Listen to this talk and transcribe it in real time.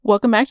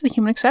Welcome back to the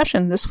Human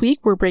Exception. This week,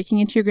 we're breaking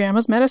into your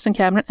grandma's medicine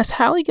cabinet as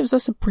Hallie gives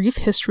us a brief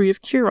history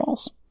of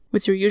cure-alls.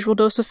 With your usual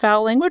dose of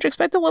foul language,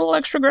 expect a little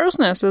extra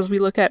grossness as we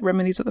look at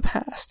remedies of the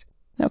past.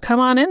 Now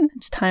come on in,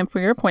 it's time for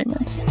your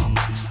appointment.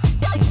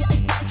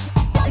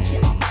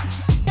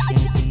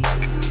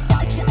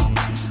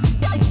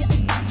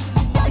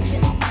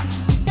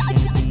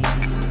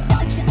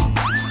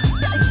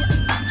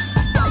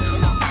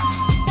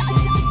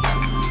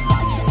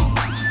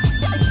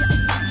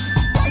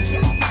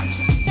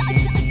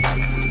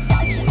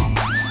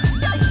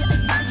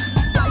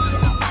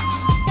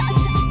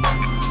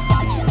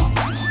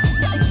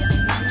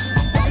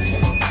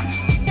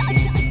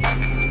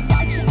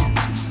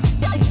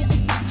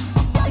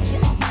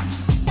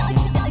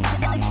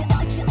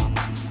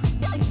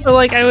 So,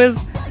 I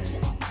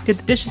did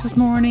the dishes this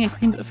morning, I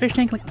cleaned the fish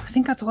tank, I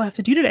think that's all I have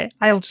to do today.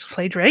 I'll just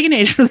play Dragon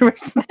Age for the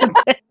rest of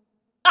the day.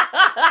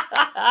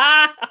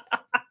 I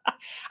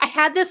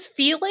had this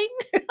feeling.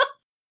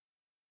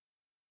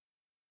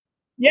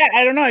 Yeah,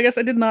 I don't know, I guess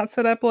I did not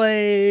set up,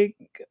 a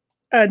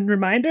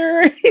reminder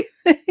or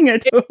anything. I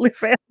totally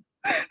failed.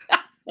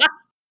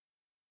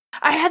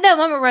 I had that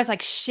moment where I was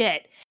like,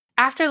 shit,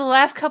 after the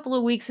last couple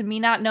of weeks of me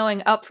not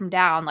knowing up from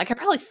down, I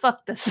probably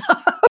fucked this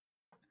up.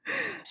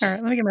 All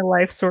right, let me get my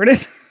life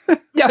sorted.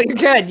 No, you're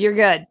good. You're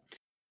good.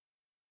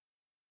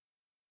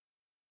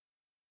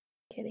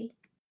 Kitty.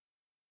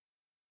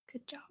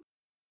 Good job.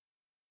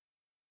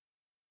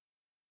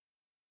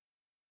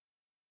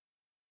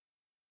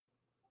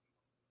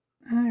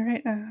 All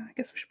right, I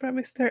guess we should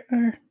probably start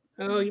our...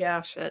 Oh,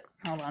 yeah, shit.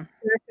 Hold on.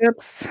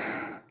 Oops.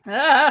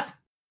 I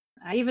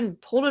even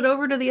pulled it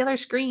over to the other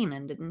screen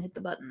and didn't hit the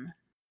button.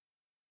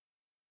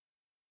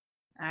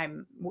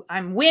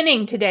 I'm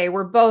winning today.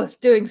 We're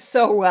both doing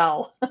so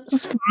well.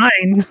 It's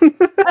fine.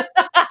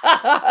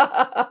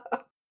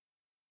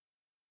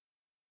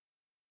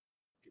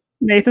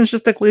 Nathan's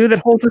just a glue that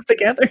holds us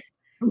together.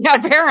 Yeah,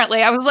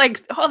 apparently. I was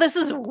like, oh, this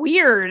is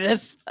weird.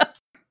 There's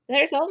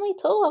only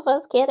two of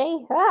us,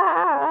 Kitty.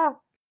 Ah.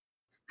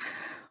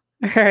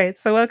 All right,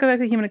 so welcome back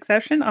to Human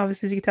Exception.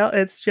 Obviously, as you can tell,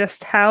 it's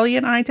just Hallie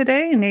and I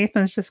today.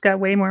 Nathan's just got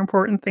way more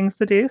important things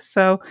to do,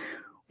 so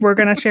we're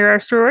going to share our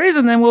stories,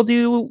 and then we'll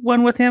do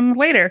one with him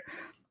later.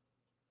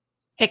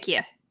 Heck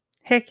yeah.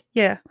 Heck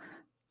yeah.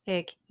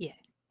 Heck yeah.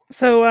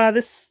 So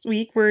this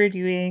week we're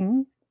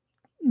doing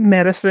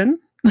medicine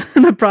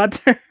in a broad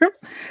term.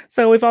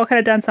 So we've all kind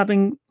of done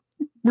something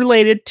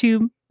related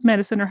to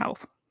medicine or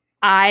health.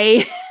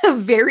 I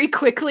very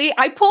quickly,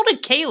 I pulled a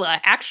Kayla,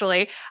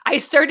 actually. I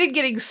started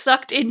getting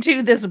sucked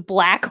into this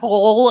black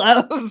hole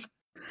of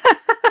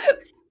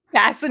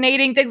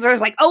fascinating things where I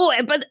was like,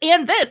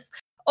 and this.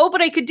 Oh,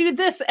 but I could do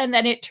this. And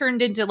then it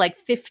turned into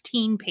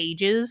 15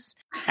 pages.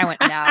 I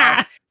went,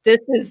 no, this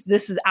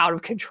is out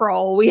of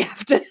control.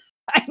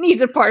 I need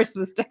to parse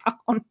this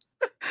down.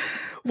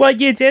 Well,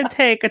 you did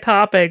take a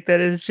topic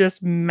that is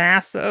just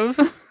massive.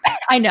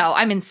 I know.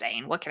 I'm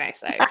insane. What can I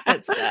say?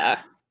 It's,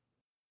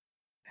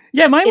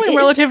 yeah, mine went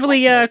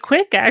relatively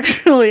quick,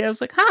 actually. I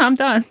was like, I'm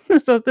done.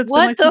 So it's been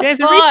 2 days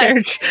of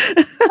research.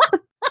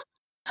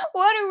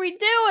 What are we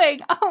doing?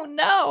 Oh,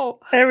 no.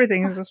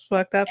 Everything's just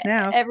fucked up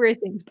now.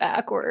 Everything's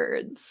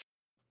backwards.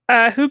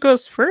 Who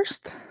goes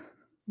first?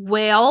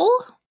 Well,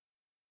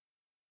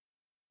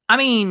 I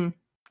mean,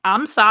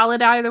 I'm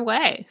solid either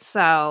way,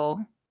 so...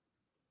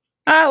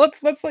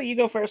 let's let you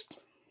go first.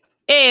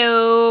 Ew.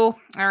 All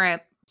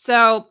right.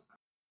 So,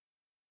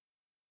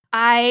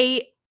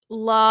 I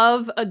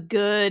love a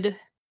good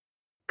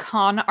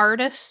con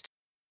artist.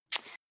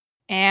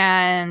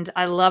 And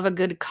I love a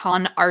good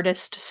con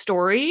artist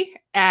story.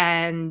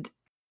 And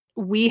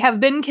we have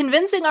been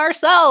convincing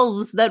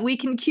ourselves that we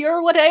can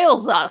cure what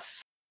ails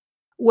us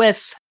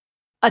with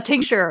a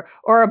tincture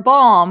or a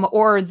balm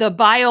or the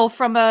bile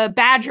from a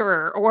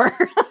badger or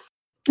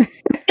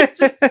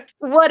just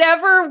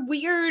whatever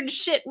weird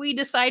shit we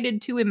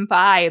decided to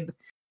imbibe.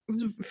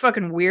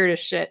 Fucking weird as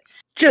shit.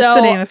 Just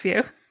to name a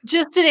few.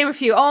 Just to name a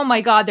few. Oh my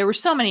God, there were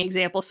so many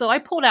examples. So I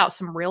pulled out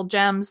some real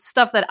gems,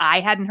 stuff that I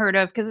hadn't heard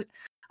of, because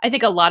I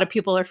think a lot of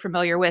people are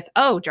familiar with,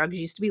 drugs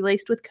used to be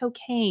laced with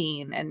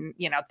cocaine and,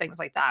 things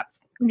like that.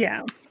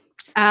 Yeah.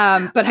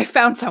 But I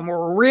found some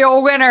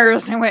real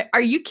winners and went,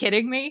 are you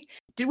kidding me?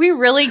 Did we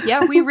really?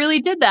 Yeah, we really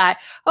did that.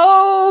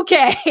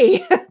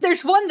 Okay.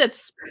 There's one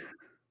that's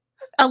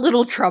a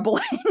little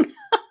troubling.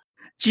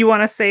 Do you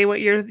want to say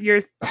what your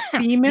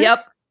theme is? Yep.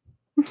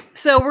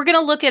 So we're going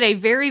to look at a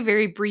very,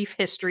 very brief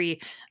history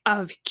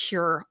of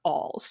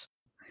cure-alls.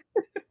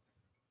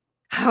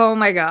 Oh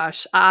my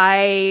gosh.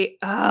 I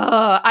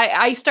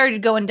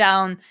started going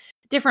down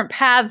different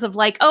paths of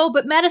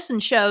but medicine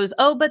shows,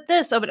 but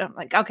this, but I'm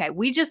like, okay,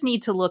 we just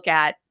need to look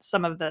at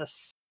some of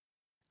this,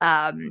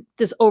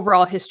 this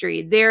overall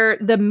history.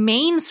 The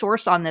main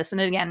source on this, and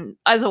again,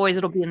 as always,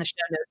 it'll be in the show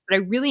notes, but I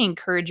really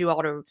encourage you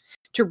all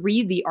to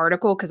read the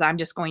article because I'm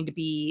just going to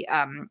be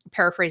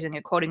paraphrasing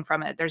and quoting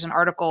from it. There's an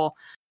article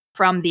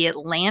from The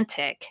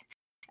Atlantic.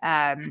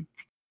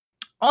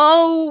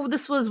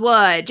 This was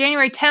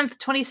January 10th,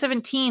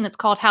 2017. It's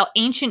called How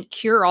Ancient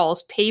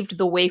Cure-Alls Paved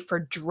the Way for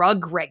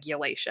Drug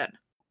Regulation.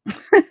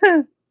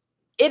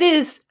 It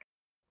is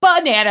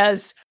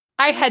bananas.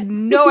 I had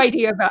no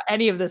idea about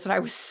any of this, and I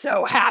was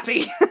so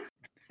happy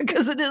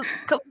because it is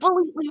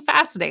completely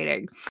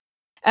fascinating.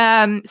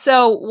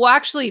 So we'll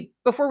actually,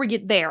 before we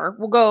get there,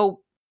 we'll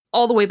go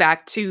all the way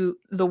back to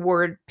the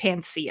word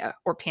Panacea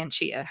or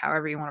Panchaea,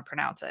 however you want to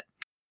pronounce it.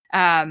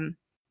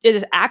 It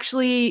is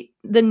actually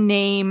the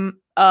name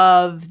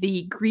of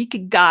the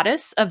Greek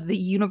goddess of the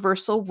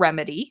universal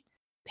remedy,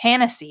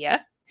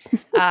 Panacea.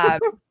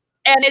 And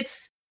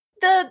it's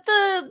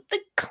the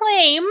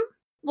claim,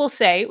 we'll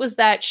say, was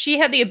that she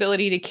had the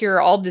ability to cure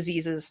all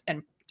diseases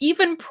and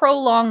even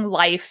prolong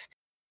life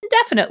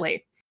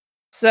indefinitely.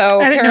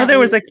 So I didn't know there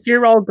was a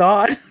cure-all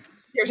god.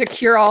 There's a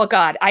cure-all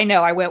god. I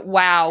know. I went,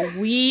 wow,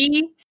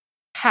 we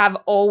have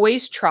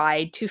always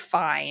tried to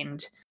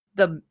find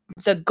the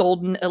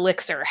golden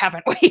elixir,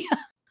 haven't we?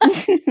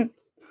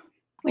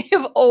 We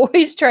have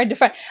always tried to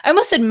find. I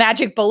almost said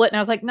magic bullet, and I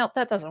was like, nope,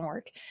 that doesn't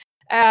work.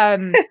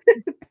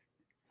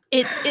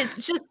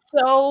 It's just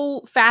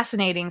so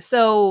fascinating.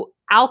 So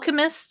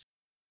alchemists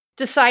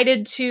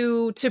decided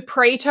to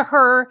pray to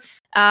her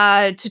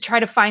to try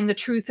to find the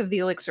truth of the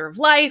elixir of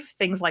life.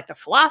 Things like the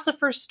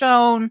Philosopher's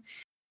Stone.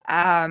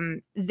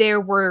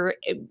 There were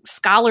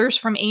scholars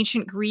from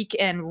ancient Greek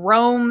and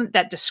Rome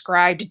that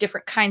described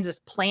different kinds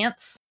of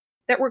plants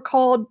that were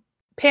called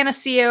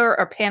panacea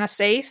or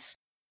panaceas.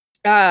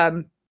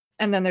 And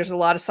then there's a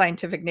lot of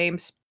scientific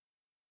names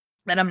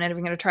that I'm not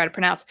even going to try to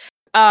pronounce.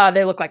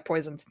 They look like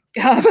poisons.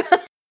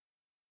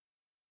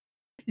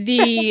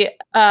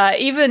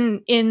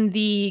 Even in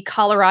the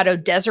Colorado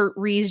desert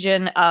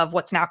region of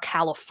what's now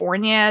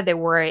California, there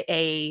were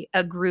a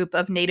group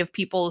of native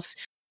peoples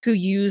who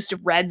used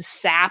red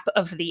sap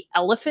of the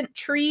elephant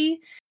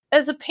tree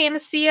as a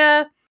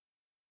panacea.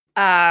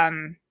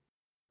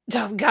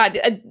 Oh God,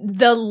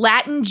 the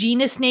Latin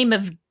genus name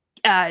of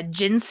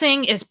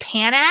ginseng is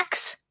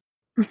Panax.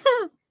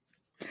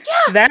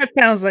 Yeah, that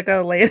sounds like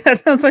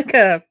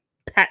a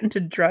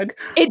patented drug.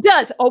 It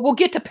does. Oh, we'll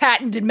get to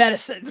patented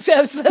medicines.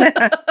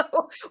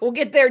 We'll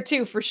get there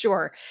too, for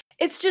sure.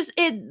 It's just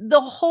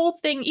the whole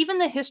thing, even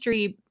the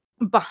history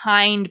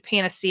behind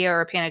panacea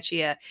or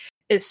panacea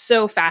is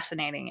so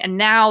fascinating. And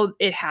now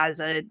it has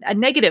a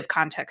negative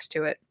context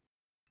to it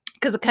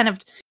because it kind of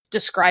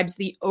describes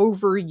the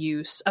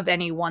overuse of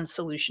any one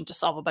solution to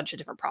solve a bunch of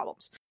different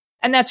problems.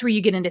 And that's where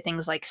you get into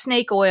things like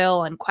snake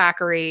oil and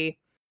quackery.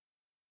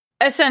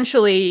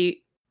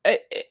 Essentially,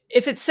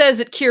 if it says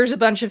it cures a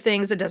bunch of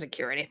things, it doesn't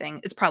cure anything.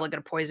 It's probably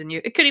going to poison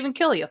you. It could even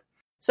kill you.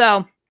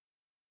 So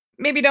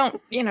maybe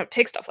don't,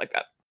 take stuff like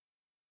that.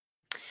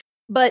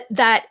 But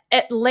that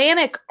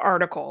Atlantic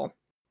article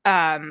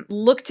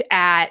looked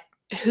at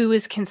who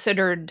is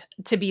considered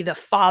to be the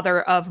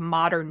father of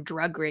modern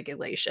drug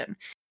regulation.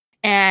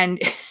 And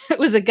it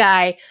was a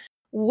guy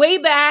way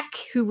back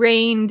who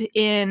reigned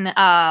in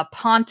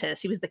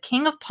Pontus. He was the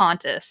king of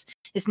Pontus.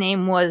 His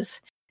name was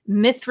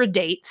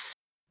Mithridates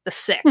the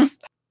Sixth.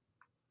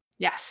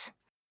 Yes.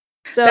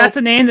 So that's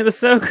a name that was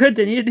so good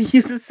they needed to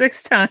use it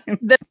 6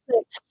 times.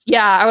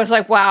 Yeah, I was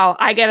like, wow,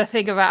 I got to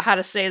think about how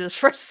to say this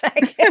for a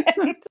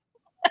second.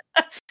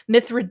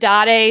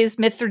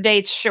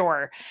 Mithridates,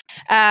 sure.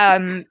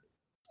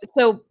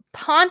 So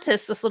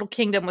Pontus, this little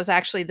kingdom, was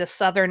actually the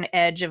southern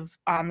edge of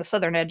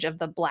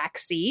the Black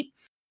Sea,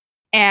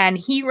 and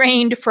he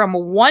reigned from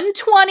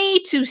 120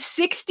 to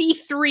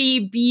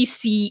 63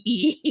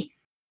 BCE.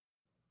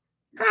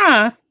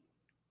 Huh.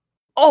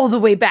 All the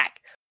way back.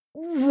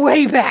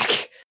 Way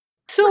back.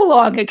 So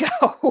long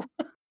ago.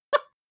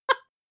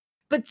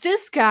 But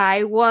this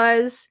guy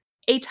was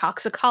a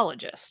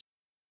toxicologist.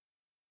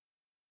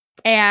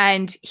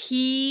 And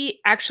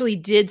he actually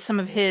did some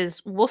of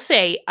his, we'll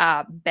say,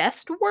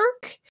 best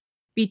work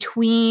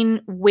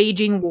between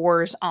waging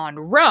wars on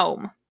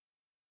Rome.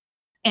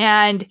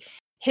 And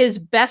his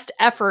best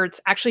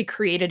efforts actually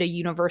created a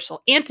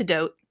universal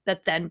antidote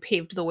that then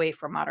paved the way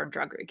for modern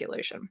drug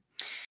regulation.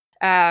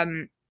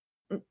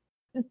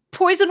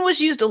 Poison was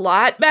used a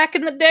lot back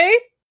in the day.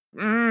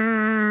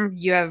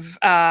 You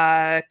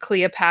have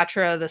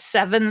Cleopatra the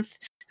Seventh,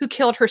 who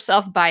killed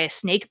herself by a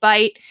snake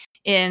bite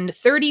in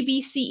 30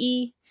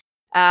 BCE.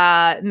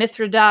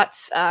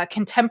 Mithridates'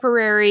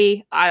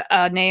 contemporary,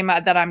 a name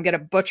that I'm going to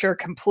butcher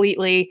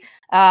completely,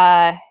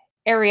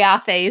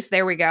 Ariathes,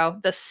 there we go,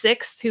 the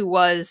Sixth, who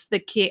was the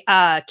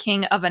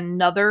king of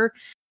another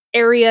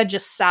area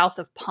just south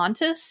of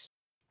Pontus,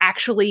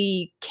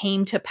 actually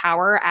came to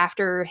power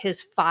after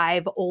his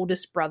 5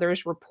 oldest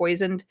brothers were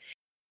poisoned,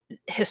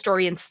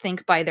 historians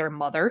think, by their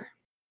mother.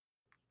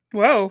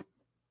 Whoa.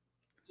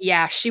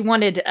 Yeah, she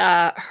wanted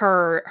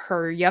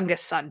her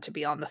youngest son to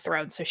be on the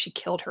throne, so she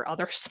killed her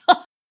other son.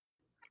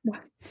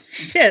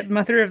 Shit,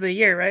 Mother of the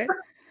Year, right?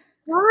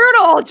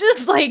 Brutal.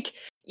 Just like,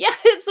 yeah,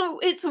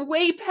 it's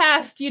way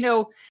past,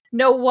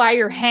 no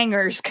wire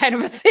hangers kind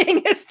of a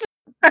thing. It's just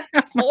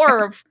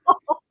horrible.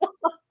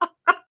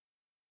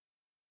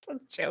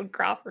 Joan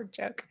Crawford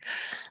joke.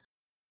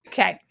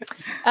 Okay.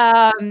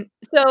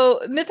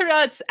 So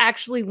Mithridates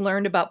actually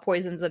learned about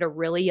poisons at a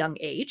really young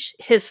age.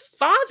 His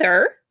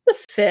father, the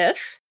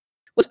 5th,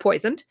 was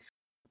poisoned,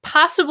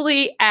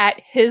 possibly at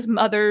his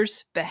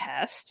mother's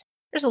behest.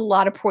 There's a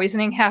lot of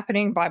poisoning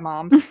happening by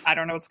moms. I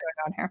don't know what's going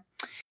on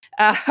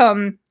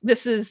here.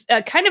 This is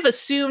kind of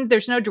assumed.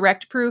 There's no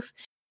direct proof,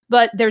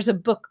 but there's a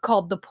book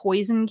called The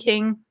Poison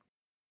King.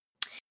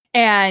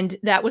 And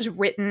that was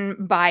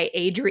written by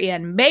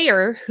Adrienne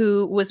Mayer,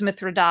 who was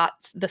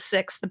Mithridates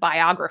VI, the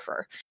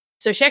biographer.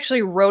 So she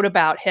actually wrote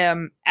about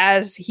him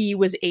as he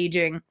was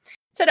aging.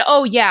 Said,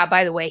 oh yeah,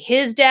 by the way,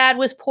 his dad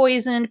was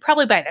poisoned,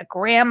 probably by the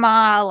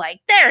grandma.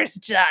 Like, there's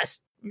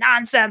just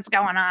nonsense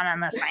going on in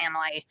this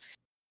family.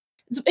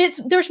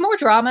 There's more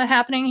drama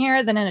happening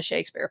here than in a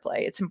Shakespeare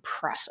play. It's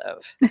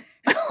impressive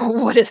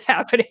what is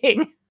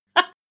happening.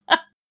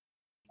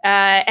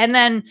 And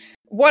then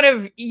one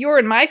of your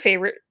and my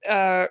favorite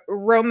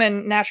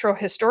Roman natural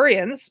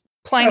historians,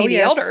 Pliny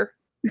the Elder.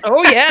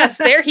 Oh, yes,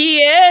 there he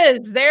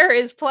is. There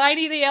is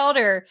Pliny the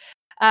Elder.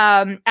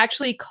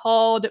 Actually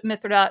called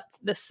Mithridates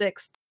VI.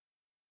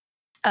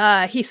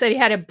 He said he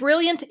had a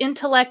brilliant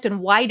intellect and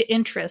wide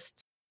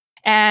interests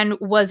and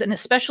was an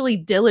especially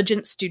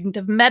diligent student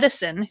of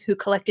medicine who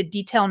collected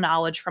detailed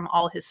knowledge from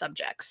all his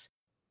subjects.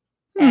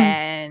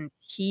 And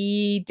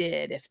he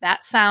did. If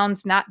that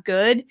sounds not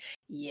good,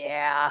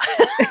 yeah,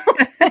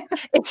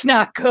 it's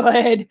not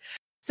good.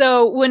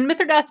 So when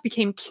Mithridates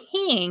became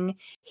king,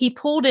 he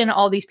pulled in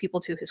all these people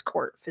to his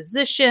court,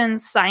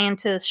 physicians,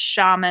 scientists,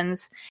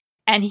 shamans,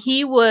 and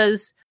he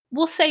was,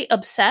 we'll say,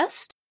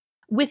 obsessed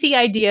with the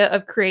idea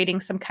of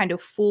creating some kind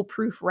of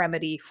foolproof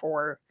remedy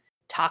for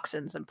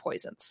toxins and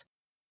poisons.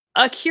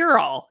 A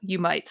cure-all, you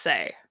might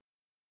say.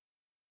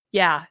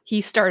 Yeah,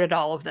 he started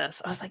all of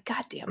this. I was like,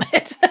 God damn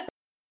it.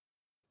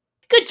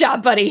 Good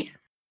job, buddy.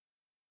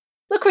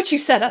 Look what you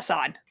set us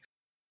on.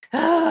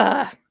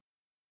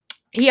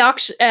 He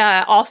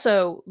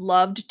also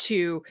loved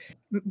to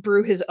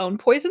brew his own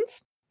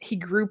poisons. He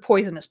grew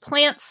poisonous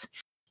plants,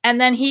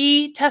 and then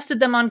he tested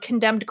them on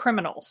condemned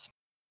criminals.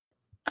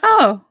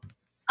 Oh.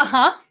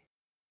 Uh-huh.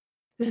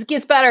 This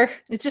gets better.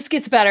 It just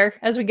gets better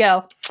as we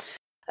go.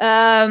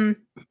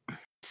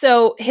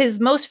 So his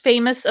most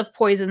famous of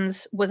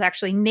poisons was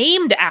actually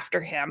named after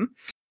him,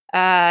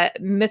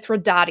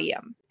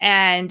 Mithridatium,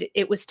 and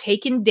it was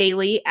taken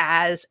daily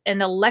as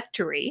an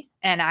electory,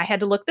 and I had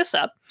to look this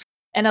up.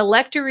 An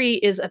electory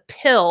is a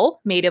pill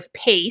made of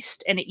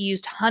paste, and it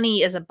used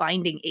honey as a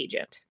binding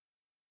agent.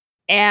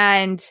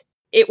 And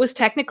it was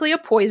technically a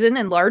poison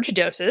in large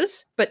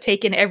doses, but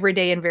taken every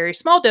day in very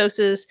small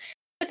doses,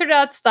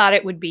 Mithridates thought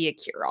it would be a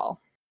cure-all.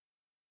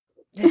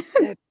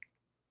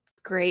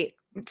 Great.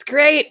 It's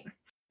great.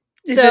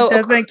 If so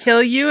it doesn't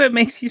kill you, it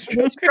makes you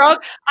stronger.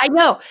 I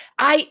know.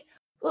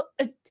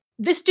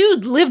 This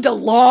dude lived a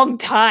long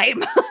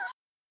time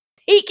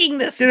taking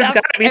this stuff. There's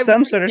got to be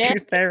some sort of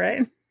truth there,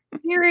 right?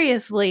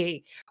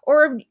 Seriously.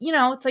 Or,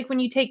 it's like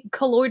when you take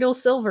colloidal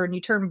silver and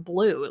you turn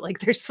blue. Like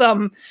there's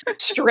some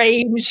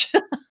strange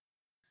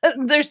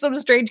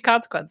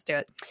consequence to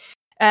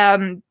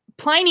it.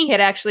 Pliny had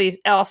actually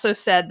also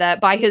said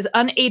that by his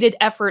unaided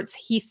efforts,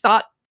 he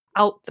thought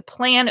out the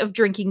plan of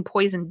drinking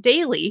poison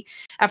daily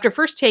after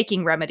first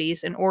taking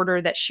remedies in order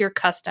that sheer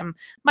custom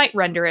might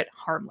render it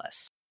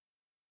harmless.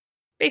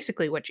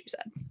 Basically what you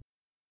said.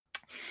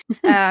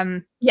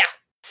 Yeah.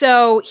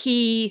 So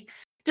he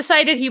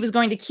decided he was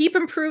going to keep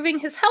improving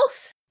his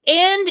health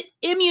and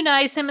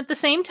immunize him at the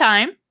same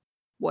time.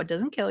 What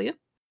doesn't kill you?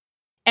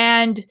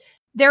 And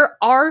there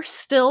are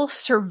still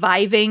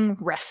surviving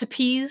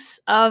recipes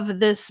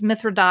of this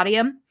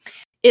Mithridatium.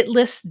 It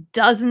lists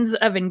dozens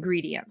of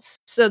ingredients.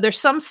 So there's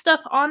some stuff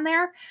on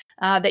there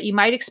that you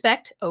might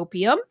expect.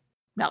 Opium,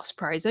 not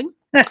surprising.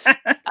 So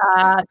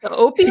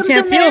opium's you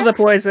can't in feel there. the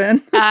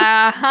poison.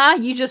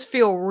 You just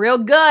feel real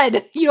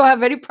good. You don't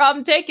have any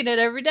problem taking it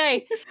every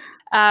day.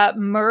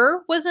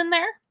 Myrrh was in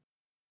there.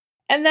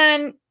 And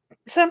then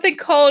something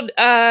called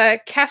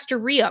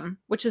castoreum,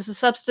 which is a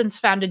substance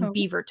found in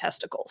beaver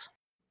testicles.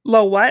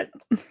 Low what?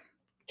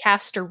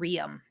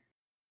 Castoreum.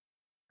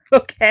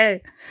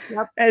 Okay.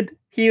 Yep. And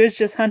he was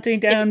just hunting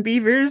down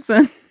beavers.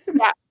 And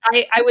Yeah,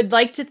 I would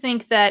like to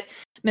think that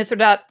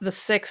Mithridates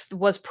VI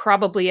was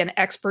probably an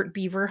expert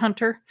beaver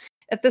hunter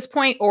at this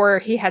point, or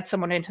he had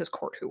someone in his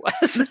court who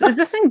was. Is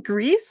this in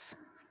Greece?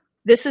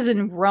 This is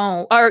in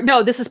Rome. Or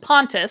no, this is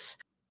Pontus.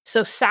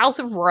 So south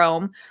of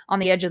Rome on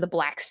the edge of the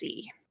Black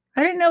Sea.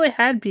 I didn't know they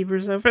had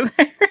beavers over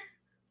there.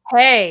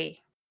 Hey,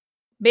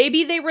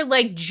 maybe they were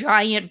like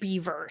giant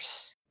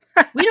beavers.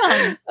 We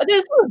don't.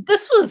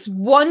 This was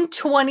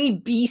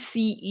 120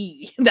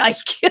 BCE.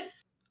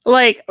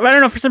 Like, I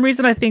don't know. For some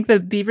reason, I think the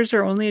beavers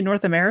are only in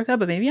North America,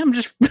 but maybe I'm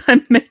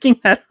making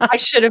that up. I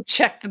should have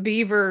checked the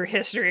beaver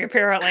history.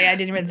 Apparently, I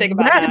didn't even think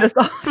about that. That is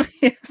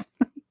obvious.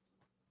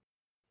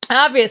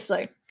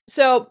 Obviously.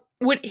 So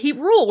he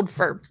ruled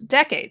for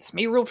decades.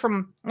 He ruled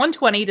from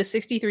 120 to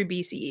 63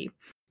 BCE.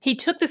 He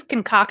took this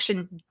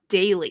concoction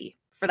daily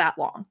for that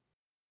long.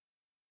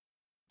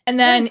 And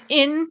then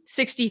in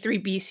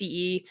 63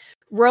 BCE,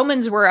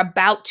 Romans were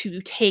about to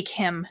take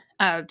him,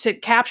 to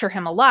capture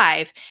him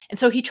alive. And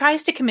so he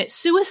tries to commit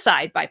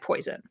suicide by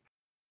poison.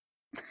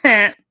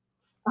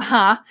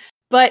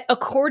 But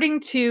according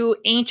to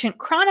ancient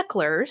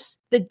chroniclers,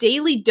 the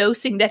daily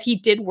dosing that he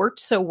did worked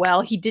so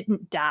well, he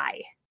didn't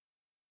die.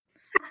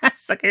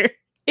 Sucker.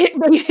 It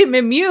made him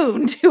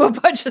immune to a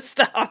bunch of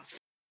stuff.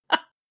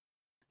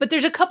 But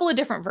there's a couple of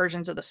different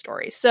versions of the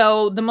story.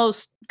 So the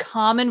most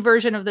common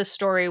version of this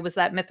story was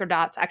that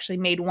Mithridates actually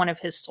made one of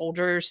his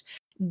soldiers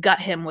gut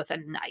him with a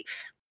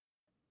knife.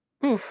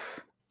 Oof.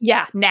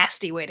 Yeah,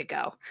 nasty way to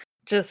go.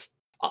 Just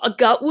a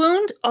gut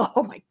wound?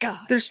 Oh my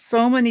god. There's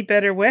so many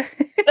better ways.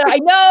 I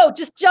know!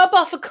 Just jump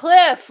off a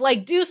cliff!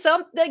 Like, do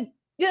something!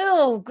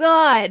 Oh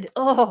god!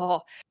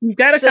 Oh. You've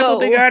got a couple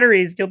big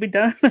arteries. You'll be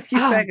done in a few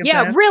seconds.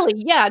 Yeah, man. really.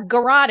 Yeah,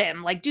 garrot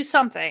him. Like, do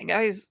something.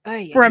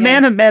 For a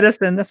man of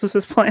medicine, this was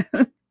his plan.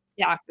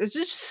 Yeah,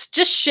 it's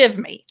just shiv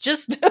me.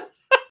 Just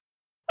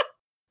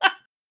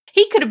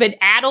he could have been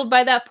addled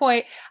by that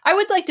point. I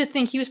would like to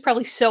think he was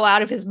probably so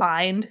out of his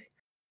mind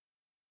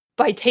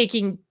by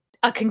taking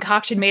a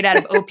concoction made out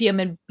of opium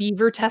and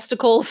beaver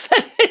testicles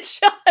that it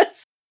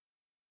just,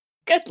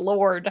 good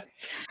lord.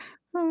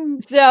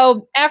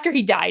 So after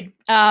he died,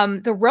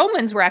 the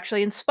Romans were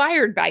actually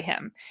inspired by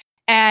him.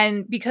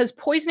 And because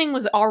poisoning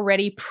was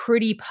already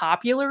pretty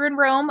popular in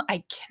Rome,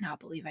 I cannot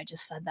believe I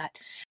just said that.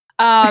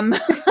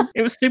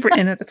 It was super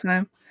in at the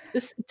time. It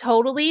was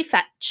totally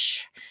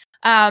fetch.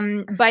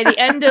 By the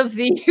end of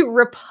the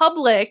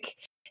Republic,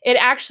 it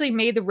actually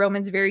made the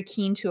Romans very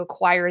keen to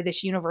acquire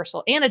this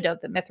universal antidote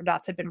that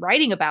Mithridates had been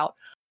writing about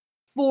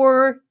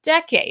for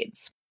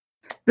decades.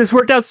 This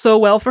worked out so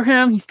well for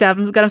him. He got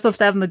himself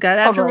stabbed in the gut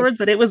afterwards,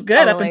 but it was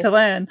good up until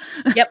then.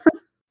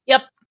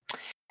 Yep.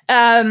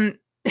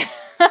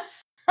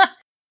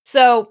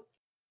 So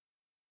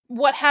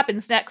what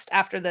happens next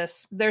after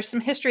this? There's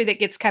some history that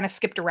gets kind of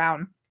skipped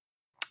around.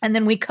 And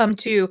then we come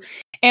to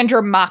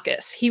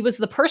Andromachus. He was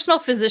the personal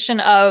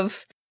physician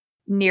of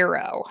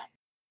Nero.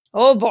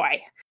 Oh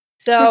boy.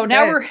 So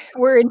now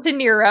we're into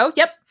Nero.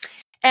 Yep.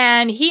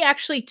 And he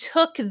actually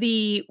took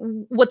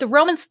what the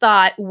Romans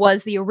thought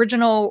was the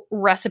original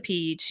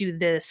recipe to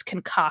this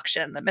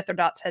concoction that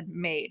Mithridates had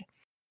made.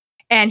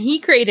 And he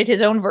created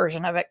his own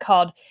version of it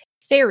called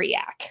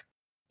theriac.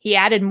 He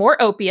added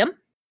more opium,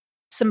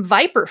 some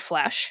viper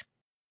flesh,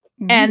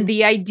 and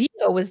the idea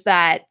was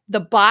that the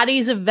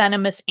bodies of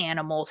venomous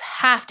animals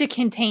have to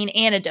contain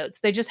antidotes.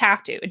 They just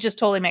have to. It just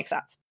totally makes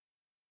sense.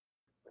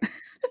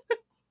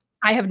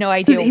 I have no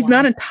idea. He's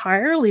not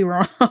entirely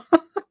wrong.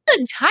 Not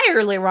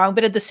entirely wrong,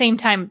 but at the same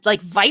time, like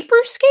viper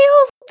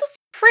scales? What the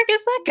frick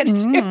is that going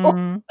to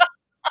do?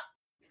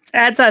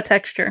 Adds that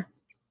texture.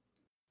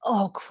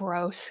 Oh,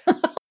 gross.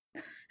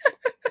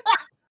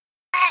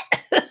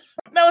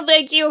 No,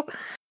 thank you.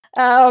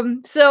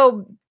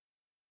 So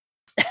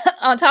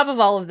on top of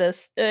all of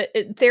this,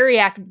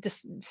 theriac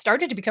just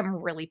started to become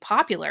really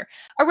popular.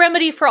 A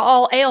remedy for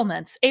all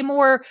ailments. A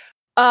more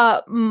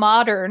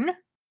modern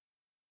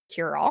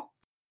cure-all.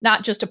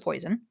 Not just a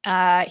poison.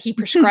 He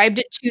prescribed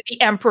it to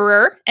the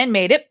emperor and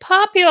made it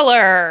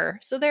popular.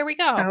 So there we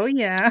go. Oh,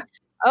 yeah.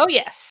 Oh,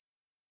 yes.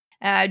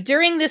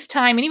 During this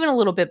time, and even a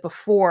little bit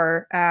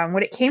before,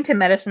 when it came to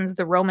medicines,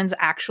 the Romans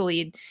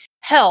actually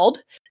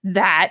held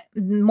that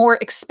more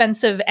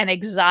expensive and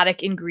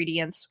exotic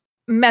ingredients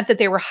meant that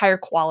they were higher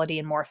quality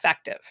and more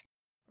effective,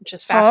 which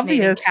is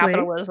fascinating. Obviously.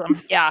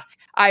 Capitalism. Yeah,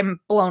 I'm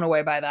blown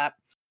away by that.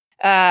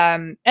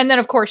 And then,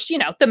 of course,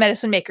 the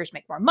medicine makers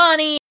make more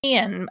money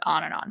and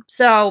on and on.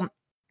 So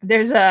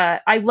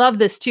I love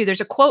this too.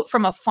 There's a quote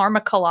from a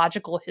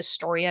pharmacological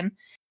historian.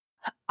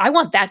 I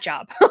want that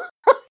job.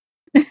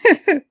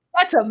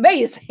 That's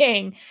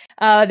amazing.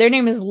 Their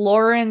name is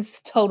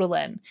Lawrence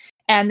Todolin.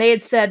 And they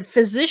had said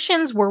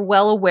physicians were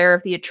well aware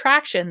of the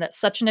attraction that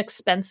such an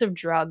expensive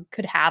drug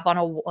could have on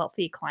a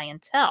wealthy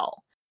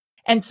clientele.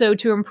 And so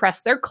to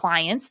impress their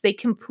clients, they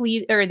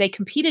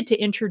competed to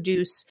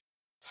introduce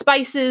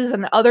spices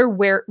and other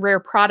rare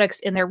products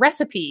in their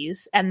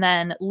recipes. And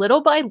then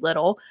little by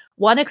little,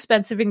 one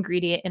expensive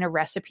ingredient in a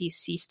recipe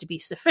ceased to be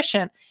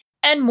sufficient.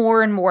 And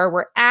more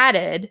were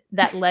added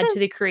that led to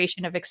the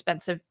creation of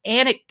expensive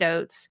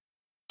antidotes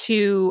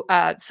to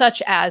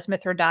such as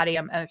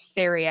Mithridatium and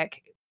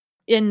theriac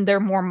in their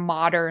more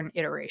modern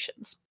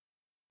iterations.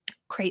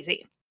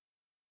 Crazy.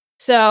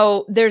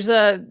 So there's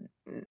a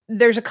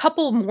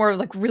couple more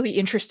like really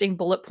interesting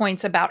bullet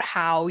points about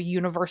how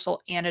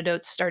universal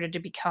antidotes started to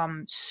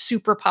become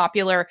super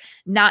popular,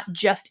 not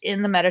just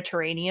in the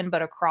Mediterranean,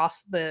 but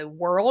across the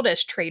world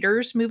as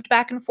traders moved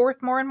back and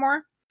forth more and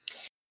more.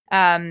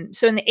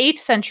 So in the 8th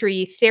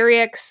century,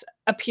 theriacs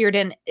appeared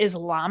in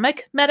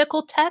Islamic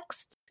medical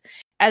texts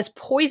as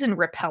poison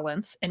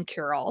repellents and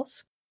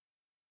cure-alls.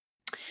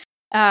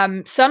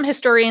 Some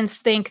historians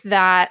think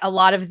that a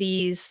lot of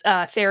these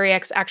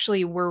theriacs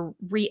actually were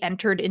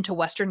re-entered into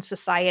Western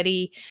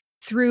society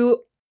through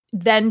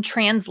then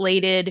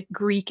translated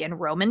Greek and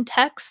Roman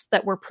texts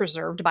that were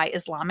preserved by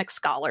Islamic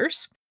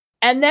scholars,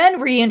 and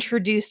then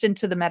reintroduced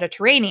into the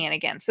Mediterranean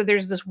again. So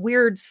there's this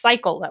weird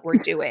cycle that we're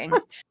doing.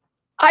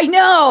 I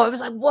know. I was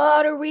like,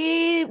 why are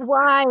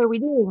we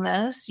doing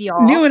this,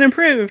 y'all? New and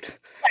improved.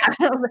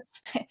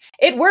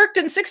 It worked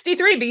in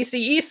 63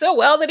 BCE so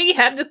well that he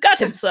had to gut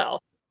himself.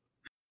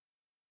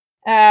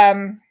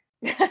 Um,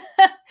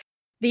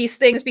 these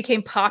things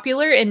became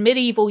popular in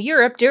medieval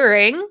Europe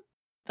during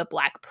the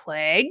Black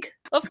Plague,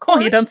 of course.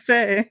 Oh, you don't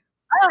say.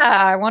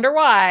 I wonder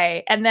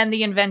why. And then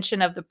the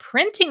invention of the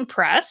printing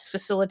press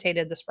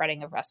facilitated the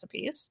spreading of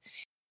recipes.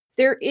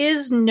 There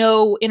is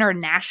no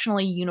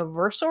internationally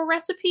universal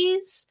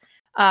recipes,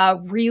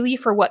 really,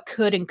 for what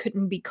could and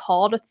couldn't be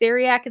called a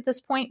theriac at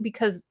this point,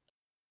 because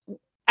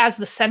as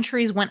the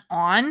centuries went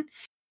on,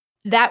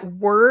 that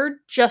word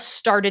just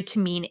started to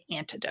mean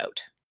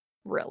antidote,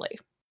 really.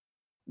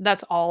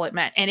 That's all it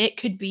meant. And it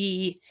could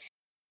be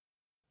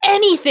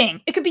anything.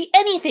 It could be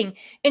anything,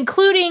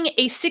 including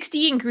a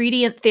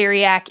 60-ingredient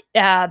theriac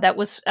that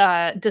was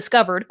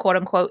discovered, quote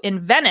unquote, in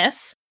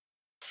Venice.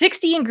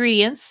 60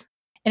 ingredients,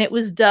 and it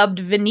was dubbed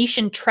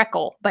Venetian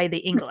treacle by the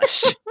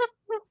English.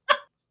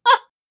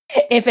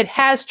 If it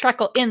has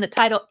treacle in the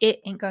title, it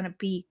ain't gonna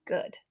be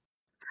good.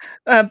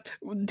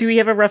 Do we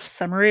have a rough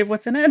summary of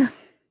what's in it?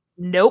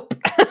 Nope.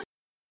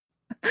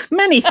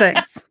 Many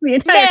things. The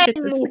entire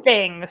Many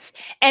things.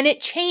 And it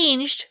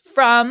changed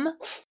from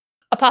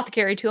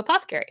apothecary to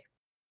apothecary.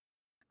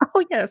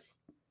 Oh, yes.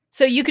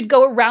 So you could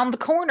go around the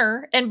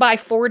corner and buy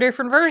 4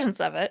 different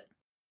versions of it.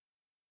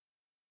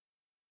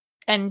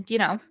 And,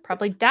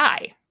 probably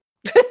die.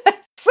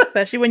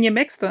 Especially when you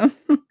mix them.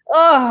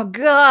 Oh,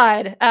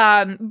 God.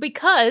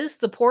 Because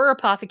the poorer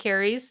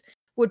apothecaries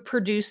would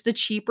produce the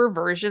cheaper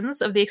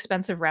versions of the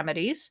expensive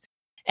remedies.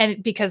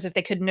 And because if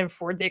they couldn't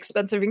afford the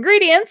expensive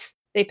ingredients,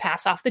 they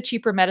pass off the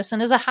cheaper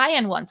medicine as a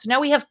high-end one. So now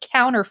we have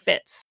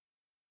counterfeits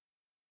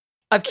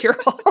of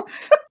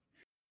cure-alls.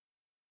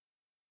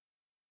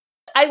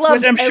 I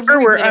love. Which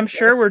I'm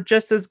sure we're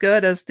just as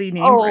good as the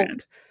name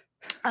brand.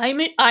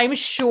 I'm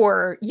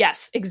sure.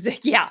 Yes,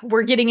 exactly. Yeah,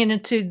 we're getting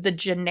into the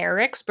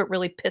generics, but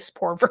really piss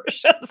poor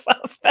versions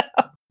of them.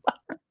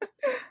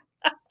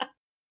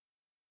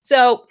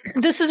 So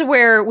this is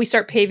where we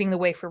start paving the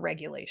way for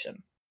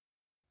regulation.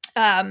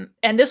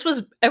 And this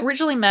was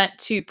originally meant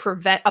to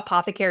prevent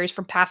apothecaries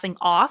from passing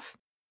off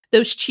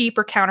those cheap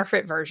or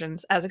counterfeit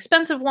versions as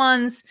expensive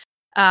ones,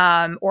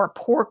 or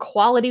poor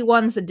quality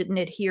ones that didn't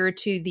adhere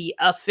to the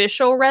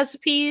official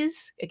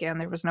recipes. Again,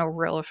 there was no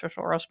real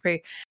official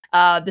recipe.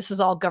 This is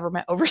all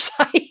government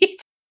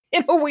oversight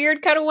in a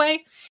weird kind of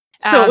way.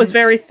 So it was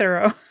very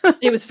thorough.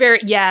 It was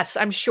yes,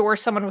 I'm sure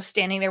someone was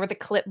standing there with a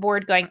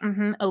clipboard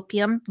going,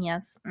 opium,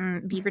 yes.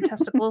 Beaver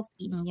testicles,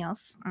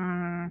 yes.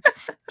 I'm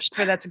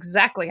sure that's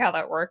exactly how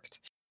that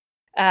worked.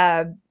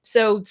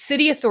 So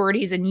city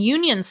authorities and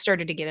unions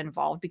started to get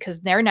involved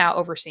because they're now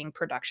overseeing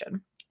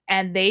production.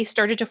 And they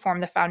started to form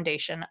the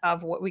foundation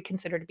of what we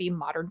consider to be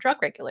modern drug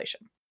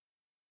regulation.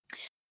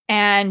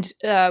 And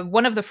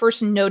one of the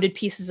first noted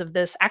pieces of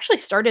this actually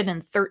started in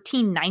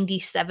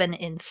 1397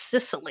 in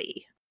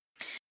Sicily.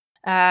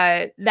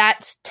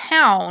 That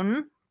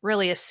town,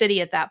 really a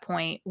city at that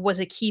point, was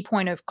a key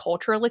point of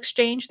cultural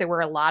exchange. There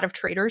were a lot of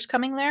traders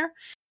coming there.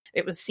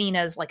 It was seen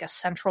as like a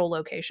central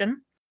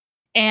location.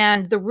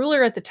 And the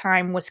ruler at the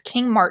time was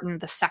King Martin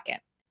II.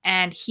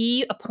 And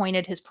he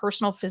appointed his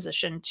personal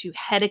physician to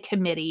head a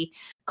committee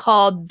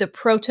called the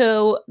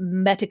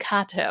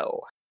Proto-Medicato.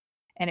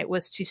 And it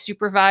was to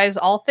supervise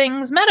all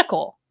things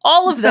medical.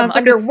 All of them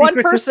under one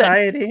person.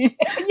 Society.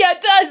 Yeah,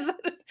 it does.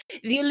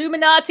 The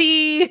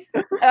Illuminati.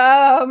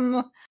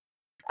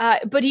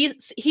 But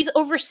he's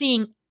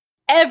overseeing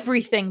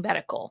everything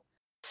medical.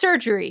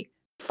 Surgery,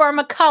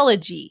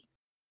 pharmacology,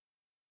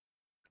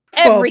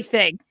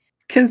 everything.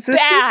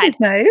 Consistently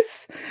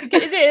nice.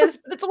 It is.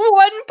 It's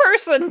one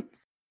person.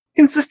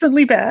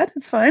 Consistently bad.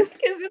 It's fine.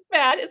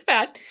 It's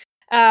bad.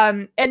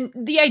 And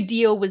the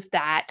ideal was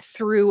that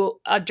through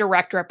a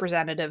direct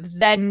representative,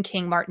 then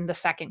King Martin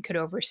II could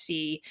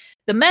oversee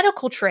the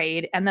medical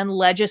trade and then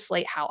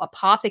legislate how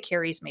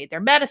apothecaries made their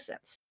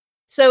medicines.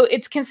 So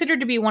it's considered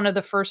to be one of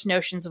the first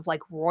notions of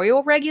like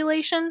royal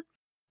regulation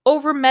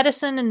over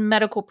medicine and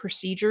medical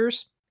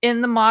procedures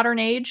in the modern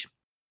age.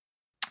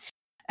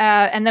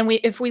 And then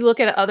if we look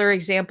at other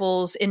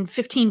examples, in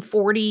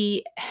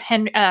 1540,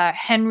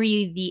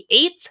 Henry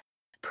VIII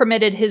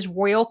permitted his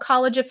Royal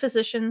College of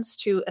Physicians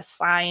to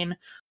assign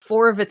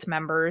 4 of its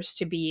members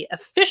to be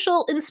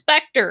official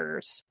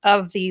inspectors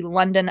of the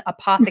London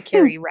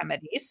apothecary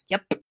remedies.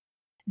 Yep.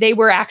 They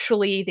were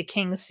actually the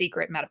king's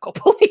secret medical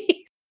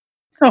police.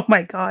 Oh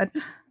my God.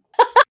 You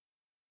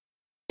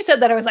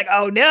said that, I was like,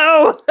 oh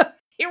no,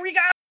 here we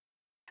go.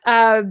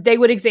 They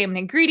would examine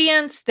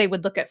ingredients. They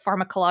would look at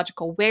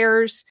pharmacological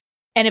wares.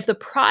 And if the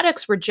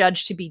products were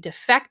judged to be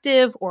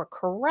defective or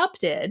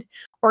corrupted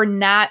or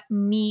not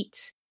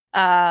meet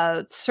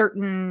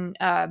certain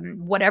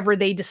whatever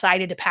they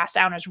decided to pass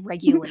down as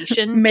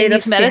regulation made in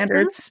of these medicines,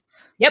 standards.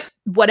 Yep,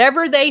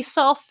 whatever they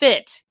saw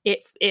fit,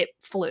 it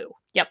flew.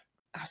 Yep.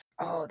 I was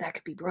like, oh, that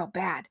could be real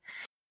bad.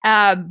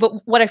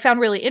 But what I found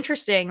really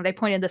interesting, they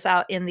pointed this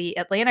out in the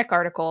Atlantic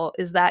article,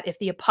 is that if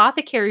the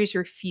apothecaries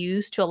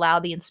refused to allow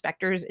the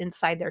inspectors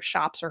inside their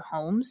shops or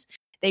homes,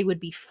 they would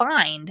be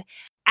fined,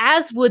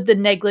 as would the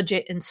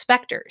negligent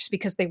inspectors,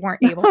 because they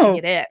weren't able to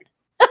get in.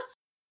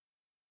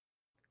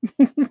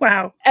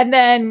 Wow. And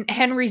then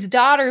Henry's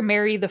daughter,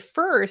 Mary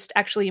I,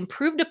 actually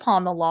improved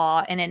upon the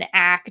law in an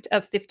act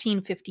of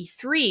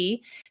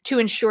 1553 to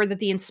ensure that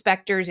the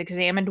inspectors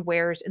examined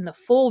wares in the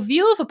full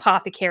view of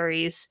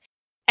apothecaries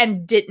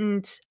and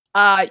didn't,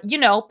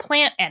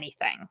 plant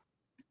anything.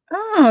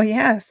 Oh,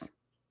 yes.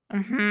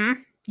 Mm-hmm.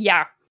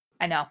 Yeah,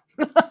 I know.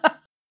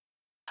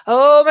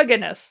 Oh my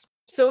goodness.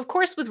 So, of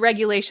course, with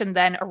regulation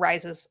then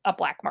arises a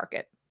black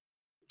market.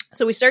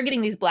 So we start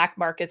getting these black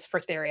markets for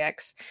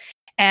Theriax,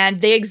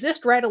 and they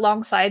exist right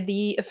alongside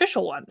the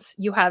official ones.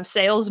 You have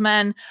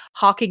salesmen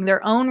hawking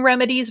their own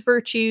remedies,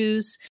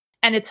 virtues,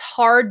 and it's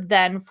hard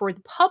then for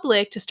the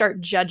public to start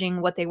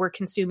judging what they were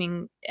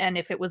consuming and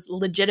if it was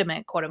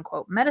legitimate, quote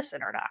unquote,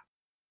 medicine or not.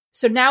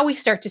 So now we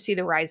start to see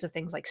the rise of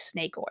things like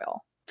snake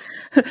oil.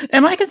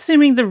 Am I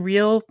consuming the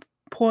real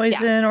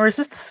poison or is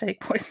this the fake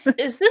poison?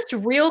 Is this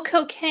real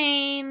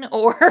cocaine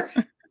or...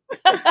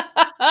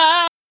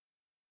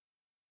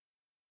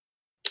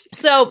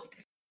 So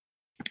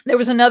there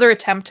was another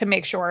attempt to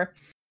make sure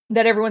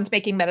that everyone's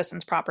making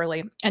medicines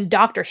properly, and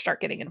doctors start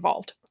getting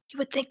involved. You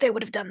would think they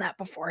would have done that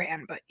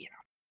beforehand, but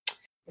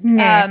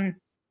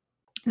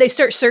they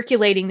start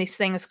circulating these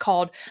things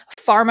called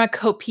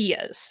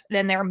pharmacopoeias.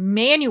 Then they're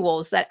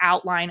manuals that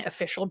outline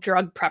official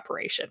drug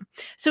preparation.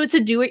 So it's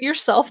a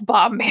do-it-yourself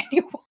bomb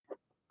manual.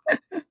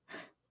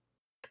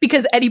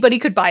 Because anybody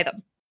could buy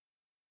them.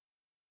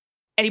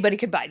 Anybody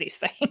could buy these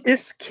things.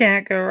 This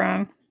can't go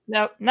wrong.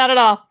 No, not at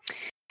all.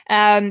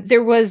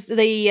 There was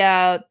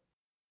a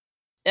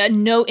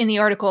note in the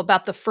article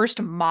about the first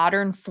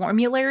modern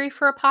formulary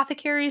for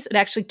apothecaries. It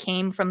actually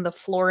came from the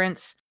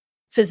Florence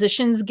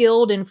Physicians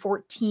Guild in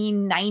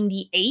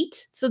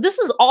 1498. So this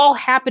is all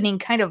happening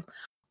kind of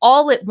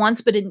all at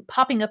once, but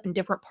popping up in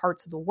different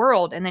parts of the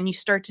world. And then you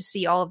start to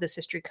see all of this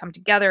history come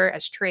together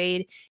as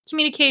trade,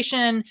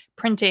 communication,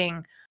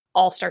 printing,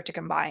 all start to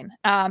combine.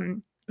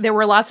 There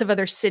were lots of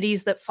other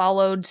cities that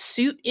followed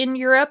suit in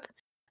Europe,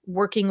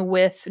 working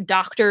with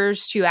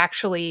doctors to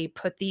actually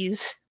put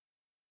these,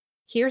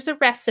 here's a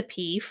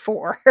recipe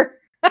for.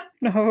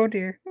 Oh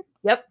dear.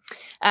 Yep.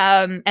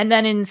 And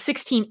then in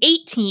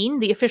 1618,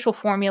 the official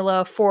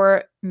formula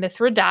for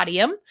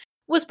Mithridatium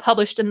was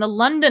published in the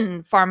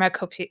London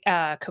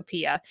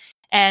Pharmacopoeia,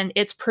 and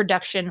its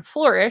production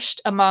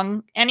flourished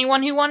among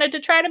anyone who wanted to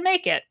try to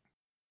make it.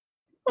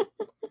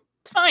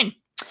 It's fine.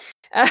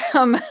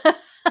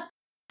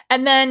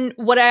 And then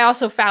what I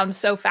also found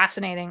so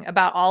fascinating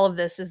about all of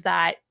this is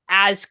that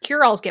as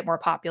cure-alls get more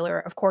popular,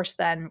 of course,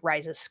 then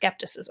rises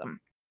skepticism,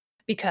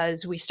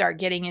 because we start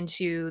getting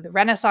into the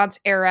Renaissance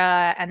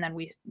era, and then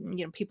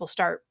people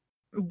start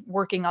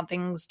working on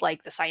things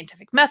like the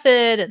scientific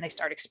method, and they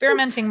start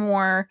experimenting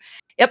more.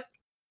 Yep.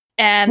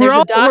 And there's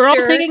a doctor. We're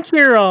all taking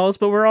cure-alls,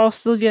 but we're all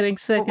still getting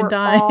sick and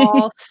dying. We're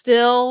all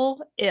still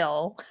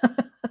ill.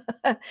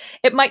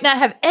 It might not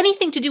have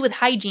anything to do with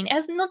hygiene. It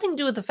has nothing to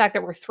do with the fact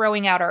that we're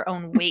throwing out our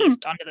own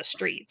waste onto the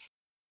streets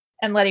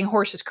and letting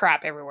horses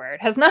crap everywhere.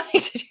 It has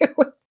nothing to do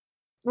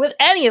with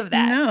any of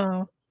that.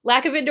 No.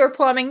 Lack of indoor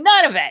plumbing,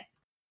 none of it.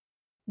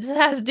 This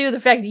has to do with the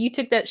fact that you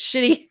took that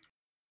shitty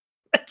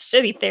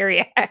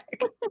Theriac.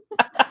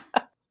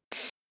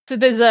 So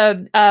there's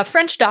a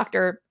French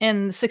doctor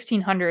in the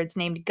 1600s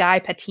named Guy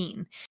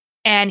Patin,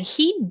 and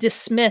he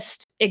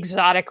dismissed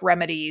exotic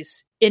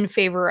remedies in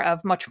favor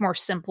of much more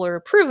simpler,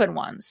 proven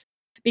ones,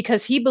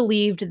 because he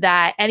believed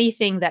that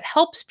anything that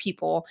helps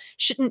people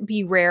shouldn't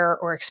be rare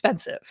or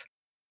expensive.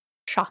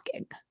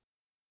 Shocking.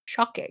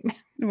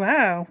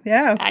 Wow.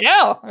 Yeah. I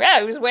know. Yeah,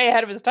 he was way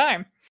ahead of his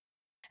time.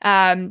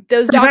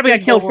 Those He probably doctors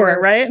got killed for it,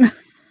 right?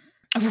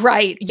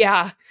 Right.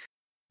 Yeah.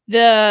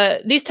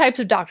 These types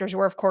of doctors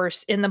were, of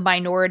course, in the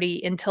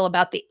minority until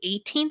about the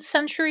 18th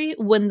century,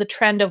 when the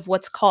trend of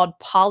what's called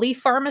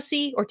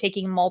polypharmacy, or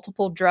taking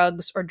multiple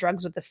drugs or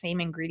drugs with the same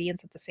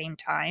ingredients at the same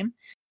time,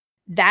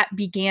 that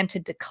began to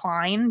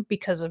decline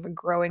because of a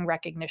growing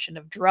recognition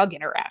of drug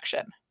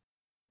interaction.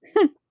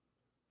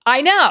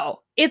 I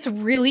know. It's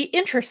really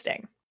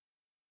interesting.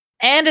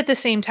 And at the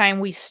same time,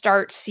 we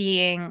start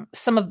seeing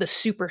some of the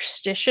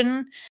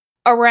superstition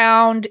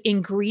around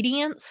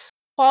ingredients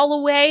fall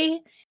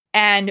away,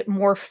 and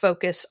more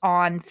focus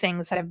on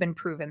things that have been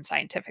proven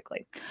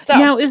scientifically. So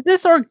now, is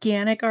this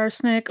organic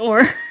arsenic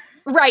or?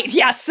 Right.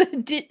 Yes.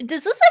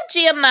 Does this have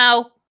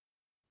GMO?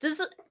 Does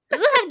it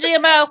have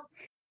GMO?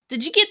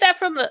 Did you get that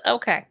from the?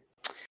 Okay.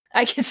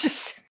 It's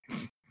just.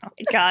 Oh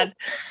my god.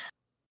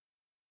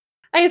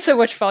 I had so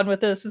much fun with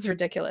this. It's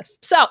ridiculous.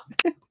 So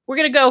we're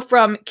gonna go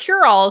from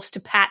cure-alls to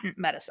patent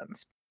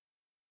medicines,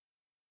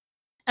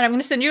 and I'm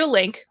gonna send you a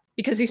link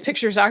because these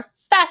pictures are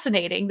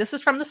fascinating. This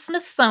is from the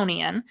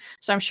Smithsonian,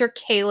 so I'm sure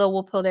Kayla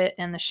will put it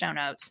in the show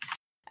notes.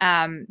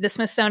 The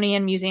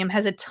Smithsonian Museum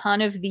has a ton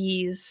of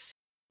these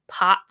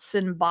pots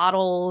and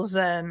bottles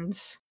and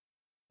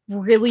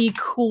really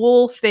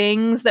cool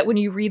things that when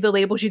you read the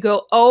labels, you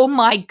go, oh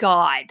my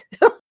god.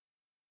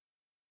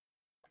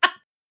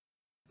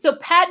 So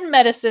patent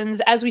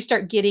medicines, as we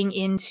start getting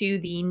into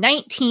the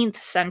 19th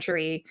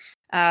century,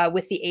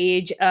 with the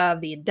age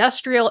of the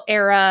industrial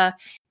era,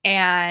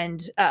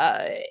 and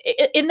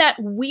in that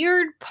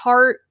weird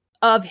part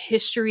of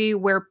history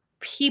where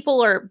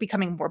people are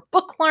becoming more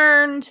book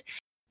learned,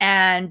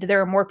 and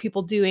there are more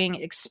people doing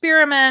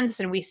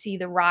experiments, and we see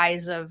the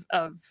rise of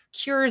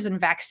cures and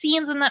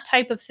vaccines and that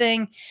type of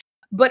thing,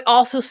 but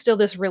also still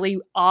this really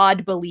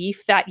odd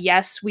belief that,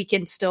 yes, we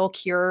can still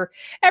cure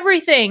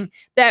everything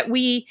that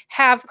we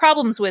have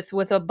problems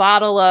with a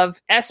bottle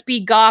of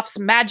S.B. Goff's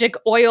Magic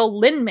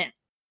Oil Liniment,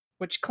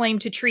 which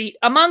claimed to treat,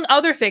 among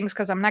other things,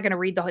 because I'm not going to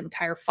read the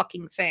entire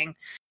fucking thing,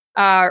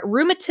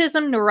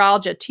 rheumatism,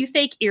 neuralgia,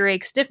 toothache,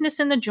 earache, stiffness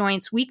in the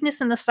joints,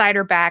 weakness in the side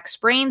or back,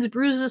 sprains,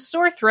 bruises,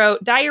 sore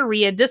throat,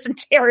 diarrhea,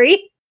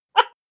 dysentery,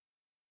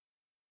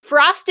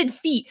 frosted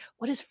feet.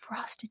 What is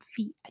frosted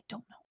feet? I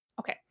don't know.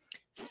 Okay.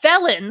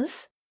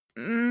 Felons,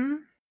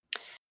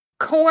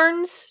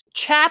 corns,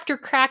 chapped or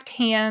cracked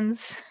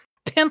hands,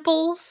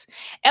 pimples.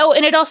 Oh,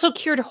 and it also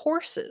cured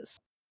horses.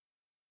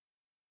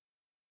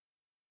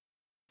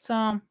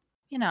 So,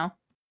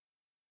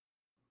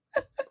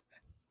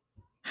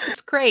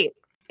 it's great.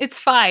 It's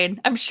fine.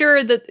 I'm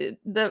sure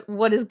that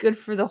what is good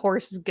for the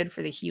horse is good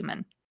for the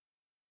human.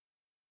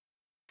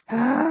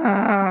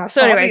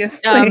 So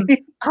anyways,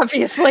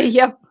 obviously,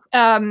 yep.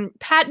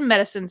 Patent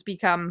medicines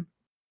become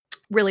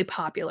really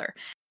popular.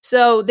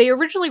 So they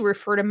originally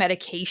refer to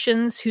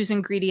medications whose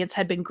ingredients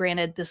had been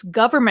granted this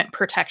government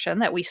protection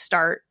that we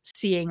start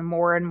seeing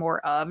more and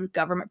more of: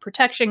 government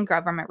protection,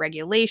 government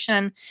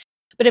regulation.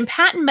 But in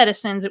patent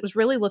medicines, it was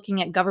really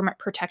looking at government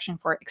protection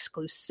for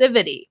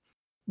exclusivity.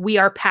 We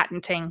are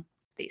patenting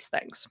these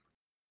things.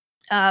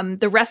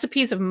 The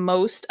recipes of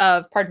most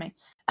of,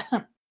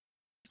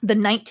 the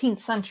 19th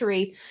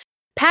century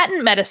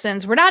patent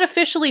medicines were not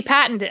officially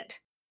patented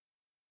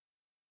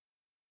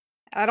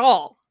at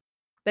all.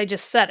 They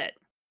just said it.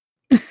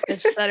 They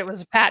just said it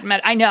was a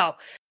patent. I know.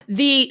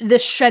 The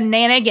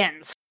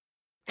shenanigans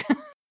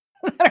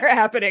that are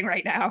happening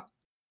right now.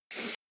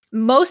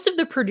 Most of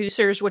the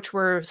producers, which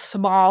were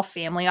small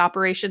family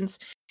operations,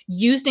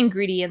 used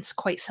ingredients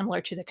quite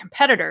similar to the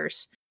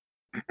competitors.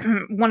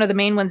 One of the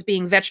main ones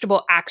being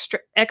vegetable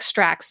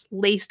extracts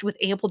laced with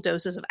ample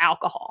doses of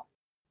alcohol.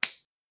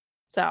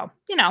 So,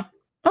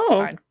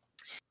 Oh.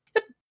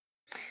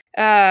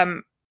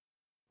 Fine.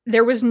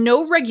 There was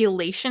no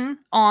regulation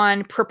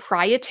on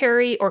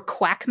proprietary or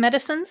quack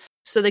medicines,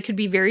 so they could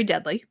be very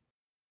deadly.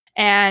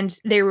 And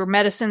they were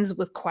medicines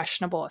with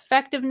questionable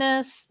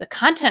effectiveness. The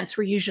contents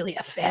were usually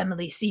a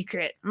family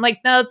secret. I'm like,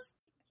 no, it's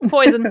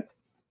poison.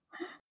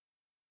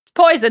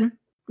 Poison.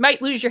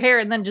 Might lose your hair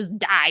and then just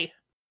die.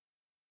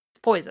 It's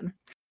poison.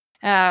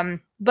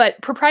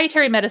 But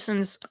proprietary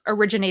medicines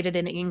originated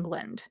in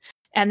England,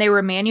 and they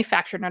were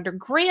manufactured under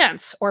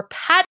grants or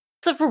patents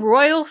of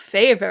royal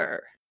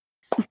favor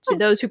to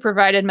those who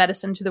provided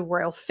medicine to the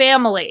royal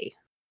family.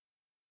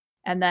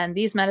 And then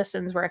these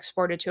medicines were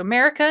exported to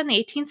America in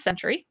the 18th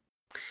century.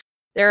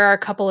 There are a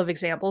couple of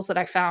examples that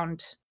I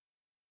found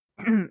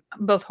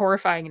both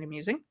horrifying and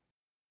amusing.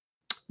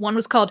 One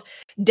was called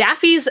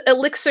Daffy's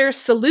Elixir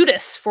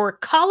Salutis for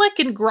colic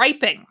and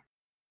griping.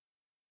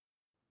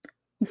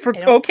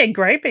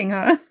 Griping,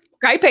 huh?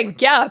 Griping,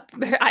 yeah.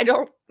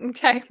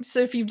 Okay. So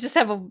if you just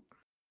have a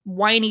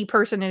whiny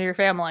person in your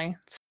family,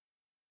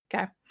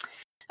 okay.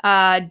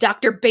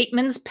 Dr.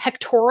 Bateman's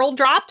pectoral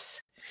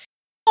drops.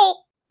 Oh,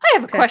 I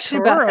have a question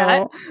about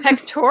that.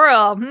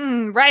 Pectoral,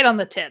 right on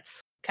the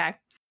tits. Okay.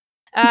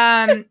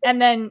 And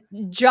then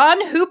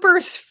John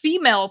Hooper's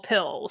female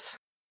pills.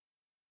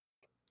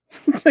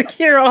 To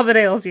cure all that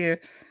ails you.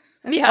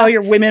 Yeah. All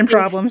your women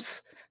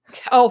problems.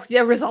 Oh,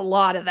 there was a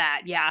lot of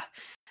that, yeah.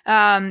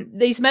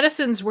 These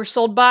medicines were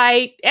sold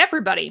by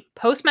everybody.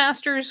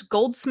 Postmasters,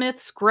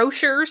 goldsmiths,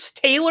 grocers,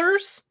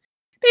 tailors.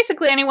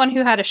 Basically anyone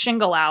who had a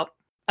shingle out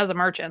as a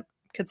merchant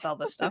could sell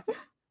this stuff.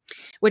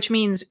 Which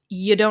means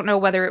you don't know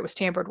whether it was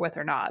tampered with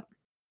or not.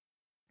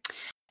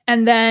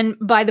 And then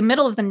by the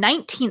middle of the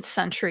 19th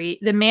century,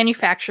 the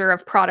manufacture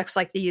of products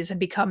like these had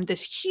become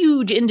this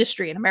huge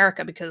industry in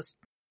America because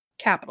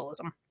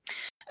capitalism.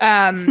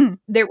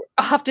 They were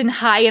often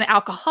high in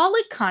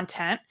alcoholic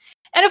content.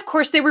 And of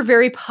course, they were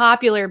very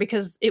popular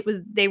because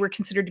they were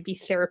considered to be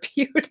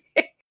therapeutic.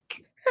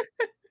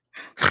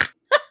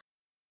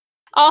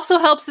 Also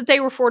helps that they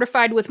were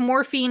fortified with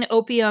morphine,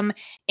 opium,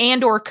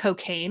 and or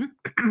cocaine,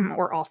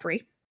 or all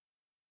three.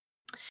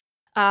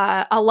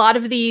 A lot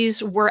of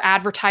these were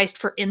advertised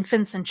for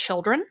infants and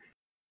children.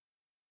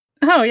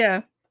 Oh,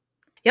 yeah.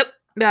 Yep.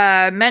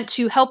 Meant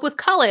to help with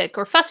colic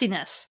or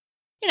fussiness.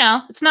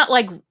 It's not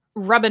like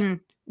rubbing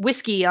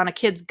whiskey on a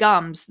kid's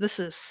gums. This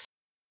is,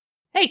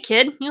 hey,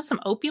 kid, you want some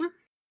opium?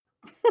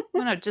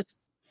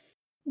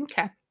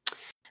 Okay.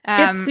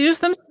 It soothes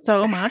them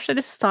so much. They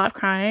just stop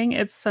crying.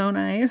 It's so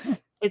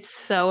nice. It's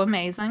so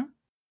amazing.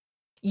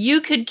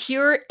 You could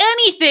cure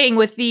anything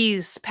with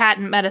these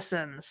patent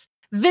medicines.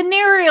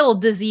 Venereal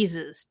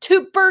diseases,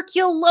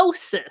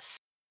 tuberculosis,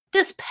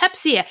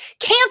 dyspepsia,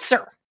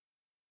 cancer,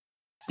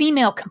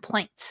 female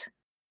complaints.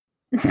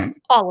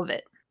 All of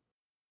it.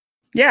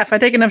 Yeah, if I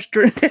take enough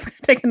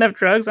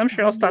drugs, I'm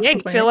sure I'll stop You ain't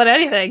complaining. feeling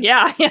anything.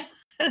 Yeah.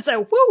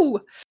 So, woo!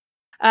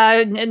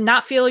 And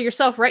not feel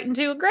yourself right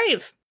into a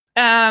grave.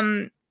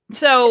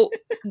 So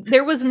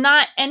there was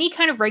not any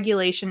kind of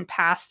regulation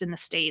passed in the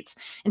States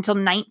until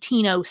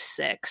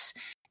 1906.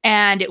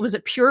 And it was a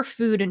Pure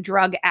Food and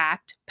Drug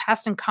Act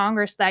passed in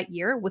Congress that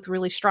year with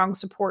really strong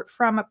support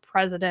from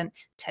President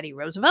Teddy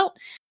Roosevelt.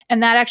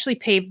 And that actually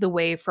paved the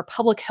way for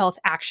public health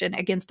action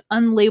against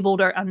unlabeled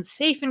or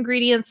unsafe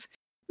ingredients,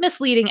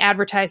 misleading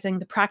advertising,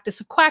 the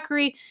practice of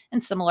quackery,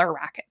 and similar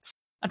rackets.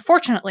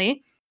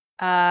 Unfortunately,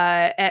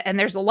 and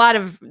there's a lot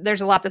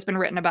that's been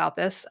written about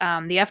this.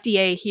 The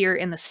FDA here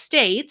in the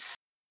States,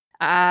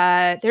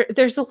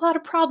 there's a lot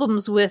of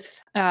problems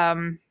with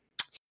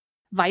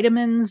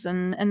vitamins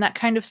and that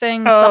kind of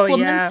thing. Oh,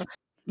 Supplements.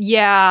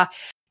 Yeah,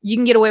 you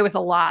can get away with a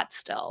lot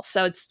still,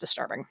 so it's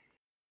disturbing.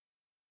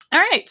 All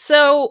right,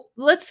 so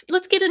let's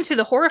get into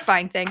the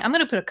horrifying thing. I'm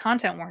going to put a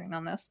content warning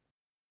on this.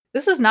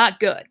 This is not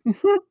good.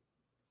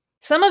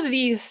 Some of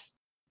these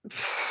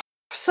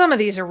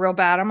are real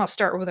bad. I'm going to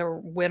start with a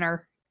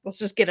winner. Let's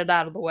just get it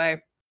out of the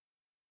way.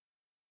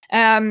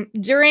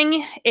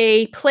 During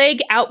a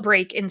plague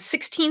outbreak in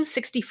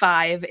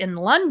 1665 in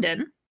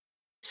London,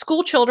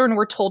 school children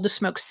were told to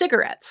smoke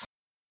cigarettes.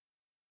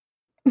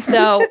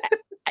 So,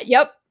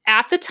 yep,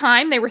 at the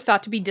time, they were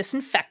thought to be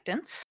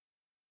disinfectants.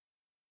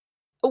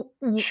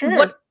 Sure.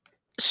 What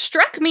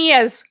struck me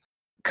as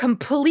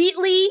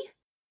completely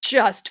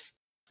just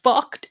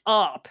fucked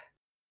up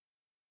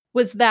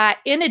was that,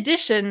 in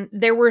addition,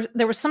 there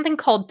was something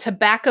called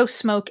tobacco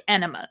smoke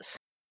enemas.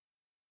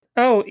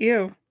 Oh,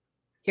 ew.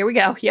 Here we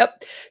go.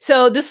 Yep.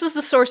 So this was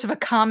the source of a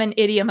common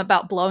idiom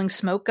about blowing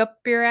smoke up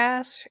your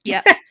ass.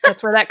 Yep.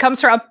 That's where that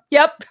comes from.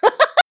 Yep.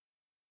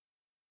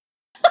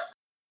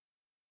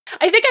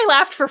 I think I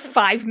laughed for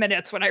 5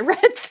 minutes when I read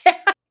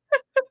that.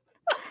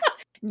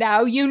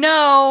 Now you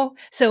know.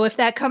 So if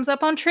that comes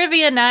up on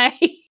trivia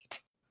night.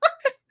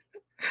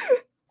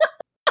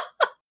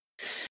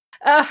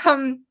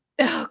 Oh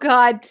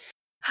God.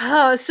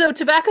 So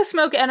tobacco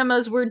smoke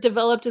enemas were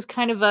developed as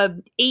kind of a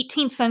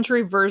 18th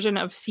century version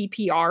of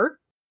CPR.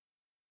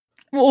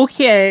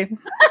 Okay.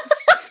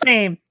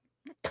 Same.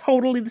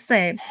 Totally the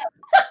same.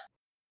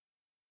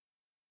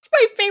 It's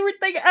my favorite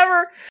thing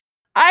ever.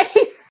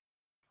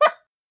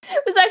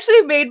 It was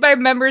actually made by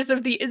members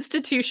of the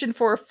Institution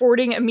for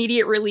Affording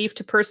Immediate Relief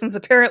to Persons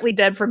Apparently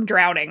Dead from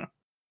Drowning.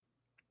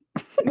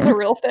 It's a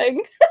real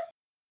thing.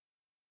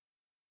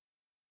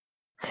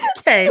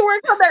 Okay. They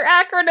worked on their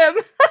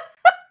acronym.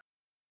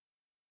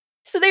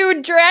 So they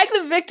would drag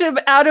the victim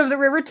out of the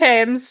River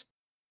Thames,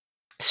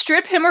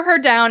 strip him or her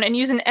down, and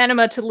use an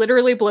enema to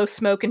literally blow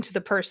smoke into the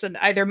person,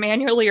 either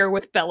manually or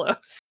with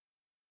bellows.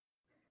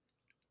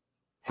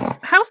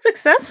 How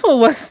successful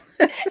was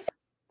this?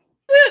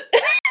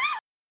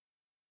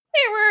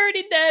 They were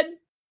already dead.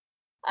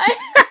 I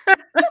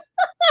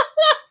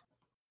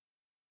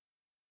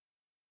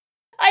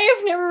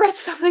have never read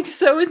something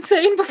so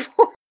insane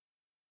before.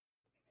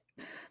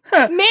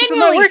 Huh, this is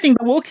not working,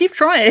 but we'll keep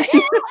trying.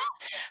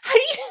 How do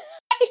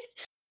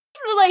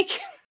you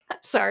like? I'm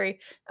sorry.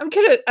 I'm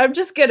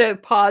just gonna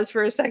pause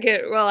for a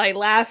second while I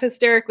laugh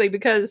hysterically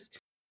because.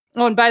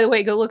 Oh, and by the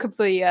way, go look up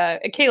the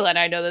Kayla and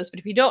I know this, but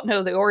if you don't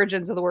know the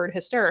origins of the word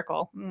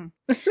hysterical, oh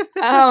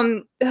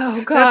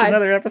God, that's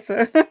another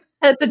episode.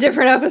 That's a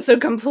different episode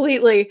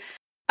completely.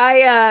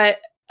 All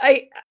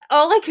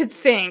I could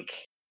think,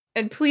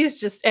 and please,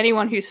 just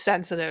anyone who's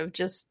sensitive,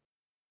 just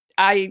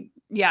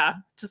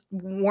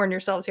warn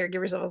yourselves here.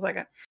 Give yourself a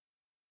second.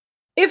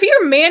 If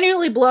you're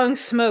manually blowing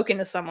smoke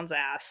into someone's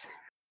ass,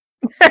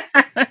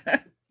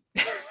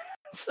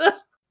 so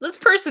this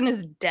person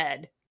is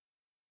dead.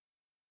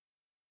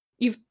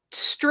 You've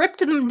stripped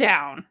them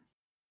down.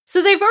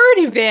 So they've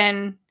already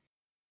been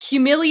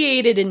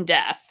humiliated in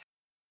death.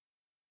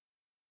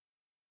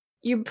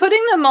 You're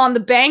putting them on the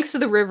banks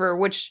of the river,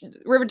 which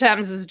River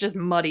Thames is just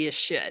muddy as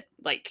shit.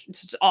 Like,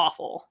 it's just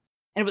awful.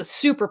 And it was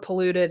super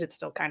polluted. It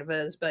still kind of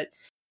is, but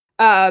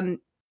and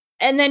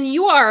then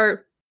you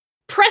are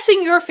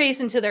pressing your face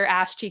into their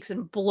ass cheeks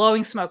and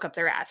blowing smoke up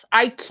their ass.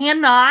 I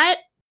cannot.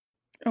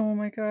 Oh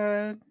my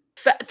God.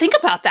 Think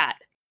about that.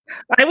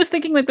 I was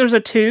thinking like there's a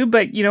tube,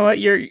 but you know what?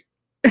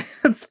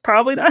 It's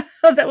probably not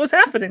how that was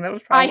happening. That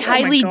was probably. I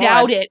highly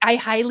doubt it. I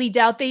highly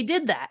doubt they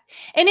did that.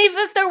 And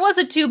if there was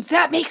a tube,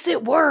 that makes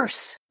it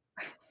worse.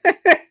 Yeah.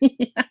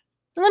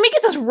 So let me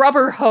get this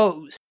rubber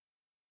hose.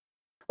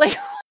 Like.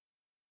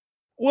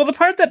 Well, the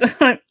part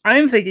that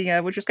I'm thinking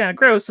of, which is kind of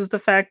gross, is the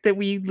fact that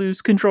we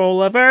lose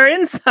control of our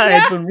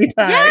insides when we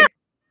die.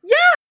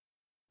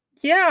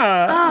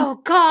 Yeah.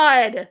 Oh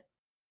God.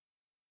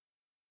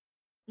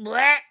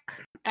 Blech.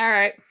 All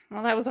right.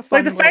 Well, that was a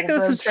fun. Like the fact that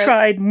this was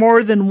tried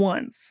more than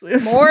once.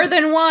 More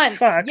than once.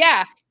 Fuck.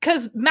 Yeah,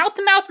 because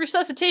mouth-to-mouth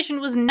resuscitation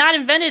was not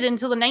invented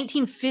until the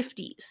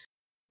 1950s.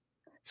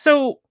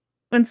 So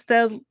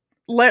instead,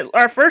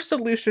 our first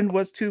solution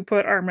was to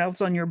put our mouths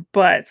on your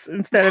butts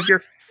instead of your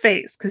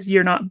face, because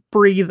you're not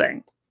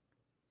breathing.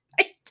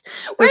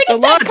 Where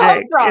did that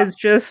come from? Is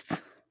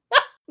just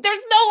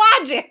There's no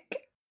logic.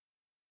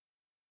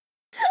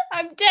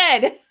 I'm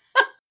dead.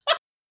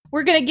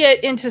 We're going to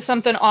get into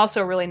something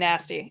also really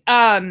nasty.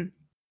 That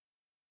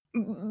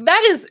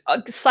is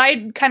a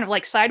kind of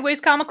like sideways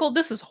comical.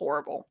 This is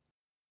horrible.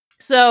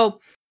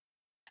 So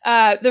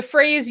the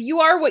phrase,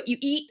 "you are what you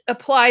eat,"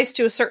 applies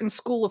to a certain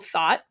school of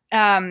thought.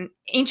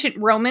 Ancient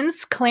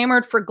Romans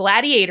clamored for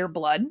gladiator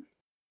blood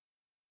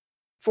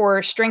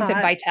for strength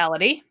and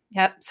vitality.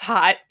 Yep, it's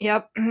hot.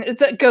 Yep.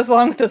 It goes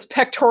along with those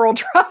pectoral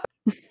drops.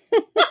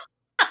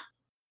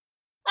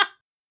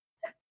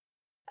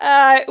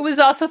 It was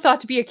also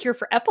thought to be a cure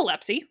for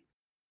epilepsy.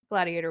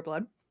 Gladiator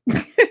blood.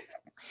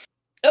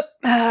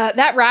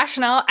 That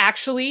rationale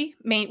actually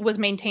was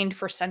maintained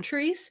for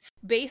centuries,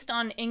 based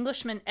on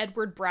Englishman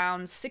Edward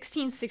Brown's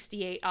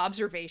 1668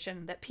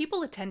 observation that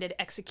people attended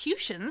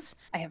executions,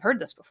 I have heard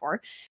this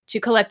before, to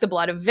collect the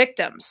blood of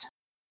victims.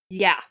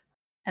 Yeah.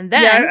 And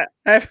then... Yeah,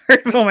 I've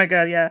heard... Oh my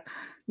god, yeah.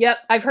 Yep,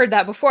 I've heard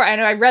that before. I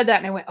know I read that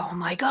and I went, oh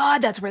my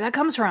god, that's where that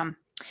comes from.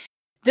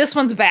 This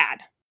one's bad.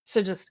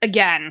 So just,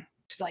 again...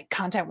 like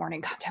content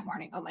warning,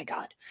 oh my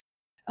god.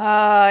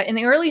 In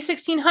the early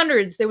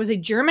 1600s, there was a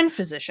German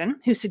physician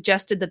who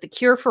suggested that the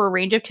cure for a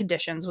range of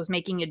conditions was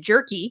making a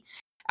jerky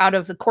out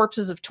of the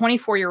corpses of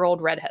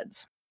 24-year-old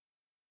redheads.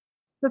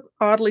 That's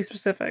oddly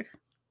specific.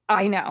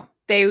 I know.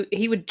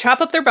 He would chop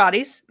up their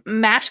bodies,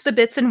 mash the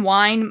bits in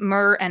wine,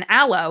 myrrh, and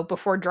aloe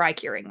before dry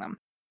curing them.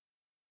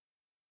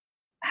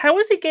 How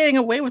is he getting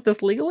away with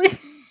this legally?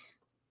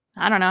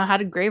 I don't know. How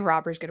did grave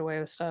robbers get away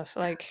with stuff?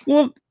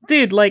 Well,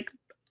 dude,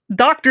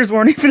 doctors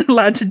weren't even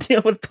allowed to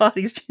deal with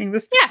bodies during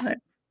this time.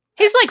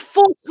 He's like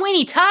full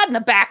Sweeney Todd in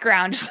the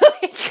background. Just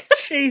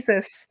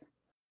Jesus.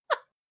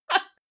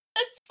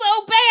 That's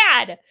so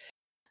bad.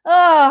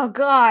 Oh,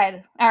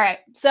 God. All right.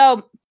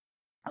 So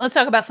let's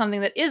talk about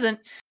something that isn't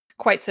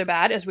quite so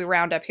bad as we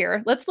round up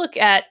here. Let's look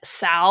at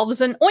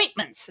salves and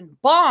ointments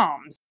and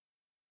balms.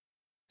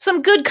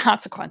 Some good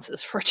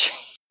consequences for a change.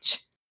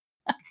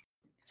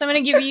 So I'm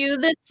going to give you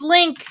this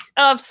link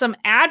of some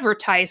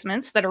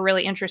advertisements that are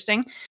really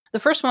interesting. The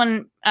first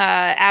one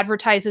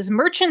advertises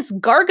Merchant's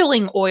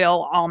Gargling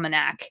Oil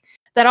Almanac.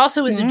 That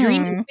also is a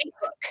dream in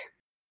Facebook.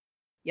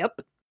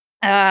 Yep.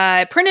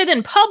 Printed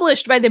and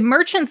published by the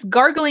Merchant's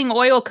Gargling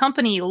Oil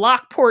Company,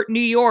 Lockport, New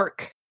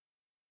York.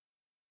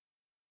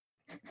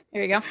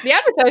 There you go. The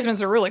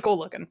advertisements are really cool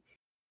looking.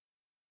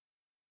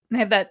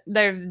 They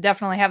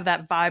definitely have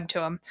that vibe to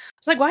them. I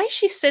was like, why is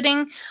she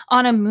sitting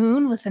on a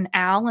moon with an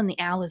owl and the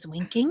owl is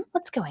winking?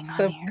 What's going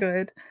on here? So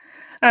good.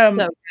 So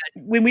good.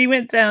 When we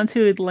went down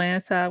to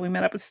Atlanta, we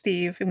met up with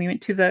Steve and we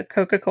went to the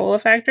Coca-Cola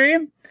factory,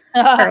 or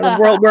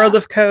the world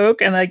of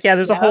Coke. And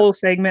there's a whole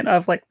segment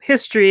of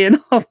history and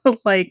all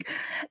the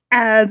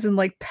ads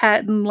and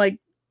patent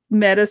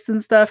medicine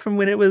stuff from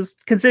when it was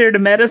considered a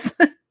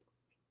medicine.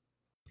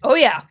 Oh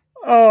yeah.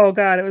 Oh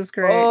god, it was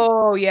great.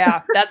 Oh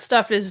yeah. That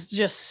stuff is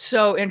just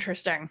so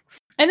interesting.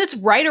 And it's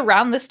right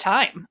around this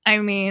time. I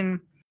mean,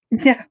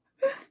 yeah.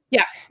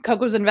 Coke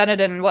was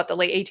invented in the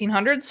late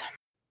 1800s?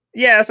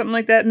 Yeah, something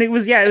like that. And it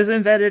was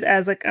invented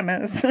as a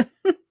medicine.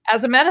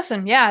 As a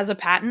medicine, as a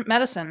patent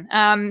medicine.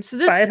 So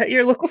this, buy it at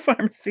your local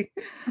pharmacy.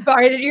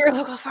 Buy it at your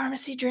local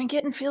pharmacy, drink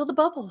it and feel the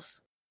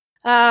bubbles.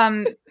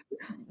 And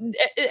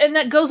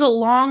that goes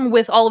along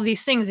with all of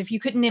these things. If you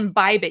couldn't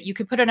imbibe it, you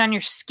could put it on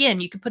your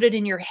skin, you could put it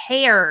in your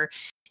hair,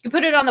 you could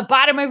put it on the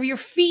bottom of your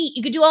feet,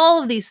 you could do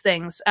all of these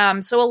things.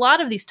 So a lot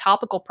of these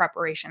topical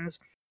preparations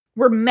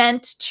were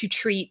meant to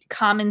treat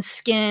common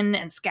skin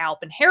and scalp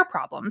and hair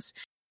problems.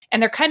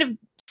 And they're kind of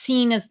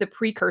seen as the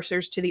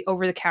precursors to the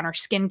over-the-counter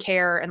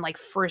skincare and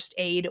first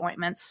aid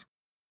ointments,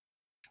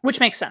 which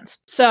makes sense.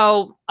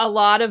 So a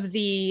lot of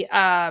the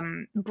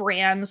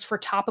brands for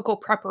topical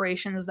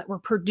preparations that were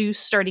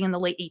produced starting in the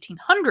late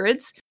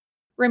 1800s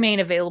remain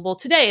available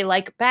today,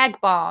 like Bag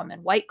Balm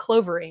and White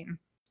Cloverine,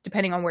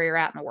 depending on where you're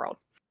at in the world.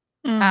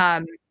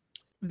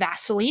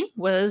 Vaseline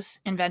was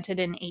invented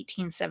in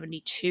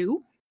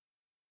 1872.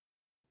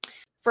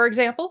 For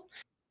example,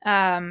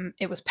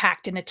 it was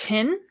packed in a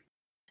tin.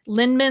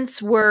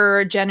 Liniments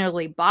were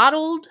generally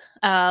bottled.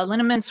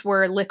 Liniments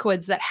were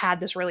liquids that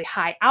had this really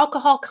high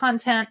alcohol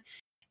content.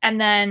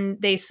 And then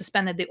they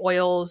suspended the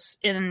oils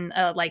in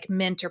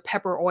mint or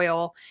pepper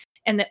oil.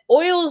 And the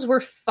oils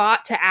were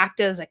thought to act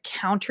as a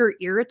counter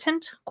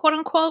irritant, quote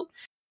unquote.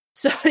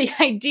 So the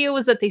idea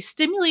was that they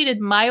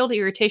stimulated mild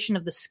irritation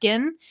of the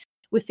skin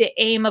with the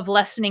aim of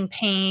lessening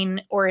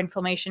pain or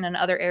inflammation in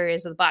other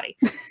areas of the body.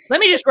 Let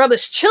me just rub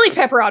this chili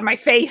pepper on my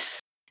face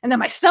and then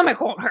my stomach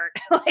won't hurt.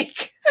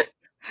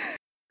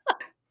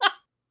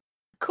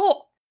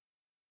 Cool.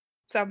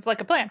 Sounds like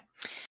a plan.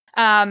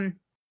 And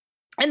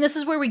this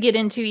is where we get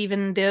into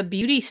even the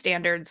beauty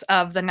standards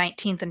of the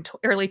 19th and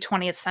early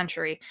 20th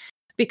century,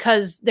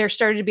 because there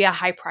started to be a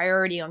high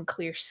priority on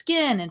clear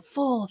skin and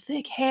full,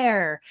 thick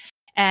hair.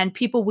 And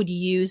people would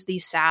use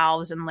these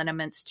salves and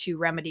liniments to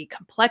remedy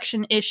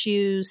complexion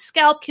issues,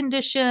 scalp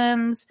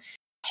conditions,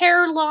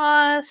 hair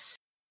loss,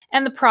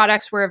 and the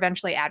products were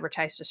eventually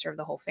advertised to serve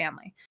the whole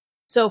family.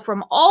 So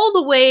from all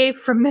the way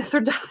from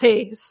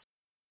Mithridates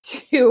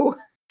to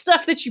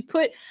stuff that you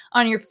put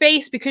on your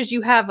face because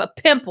you have a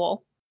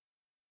pimple,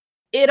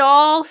 it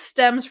all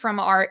stems from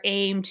our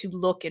aim to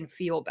look and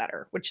feel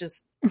better, which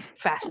is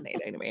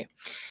fascinating to me.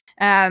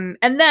 And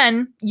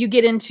then you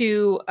get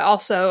into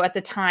also at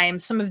the time,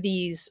 some of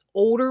these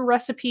older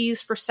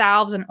recipes for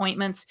salves and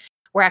ointments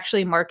were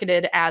actually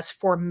marketed as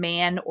for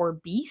man or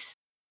beast,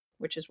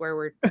 which is where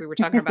we were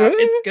talking about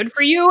it's good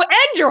for you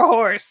and your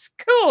horse.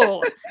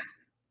 Cool.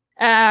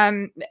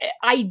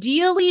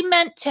 Ideally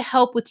meant to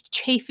help with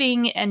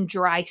chafing and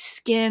dry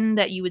skin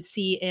that you would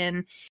see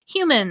in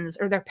humans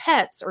or their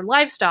pets or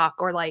livestock,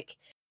 or like,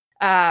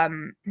 oh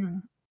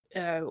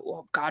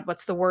God,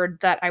 what's the word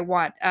that I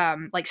want?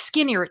 Like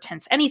skin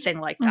irritants, anything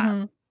like that.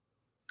 Mm-hmm.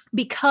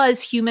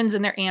 Because humans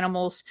and their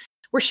animals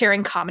were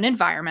sharing common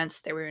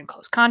environments. They were in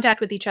close contact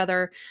with each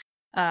other.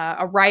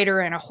 A rider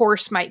and a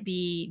horse might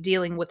be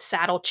dealing with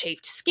saddle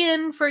chafed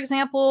skin, for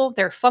example.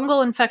 There are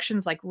fungal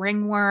infections like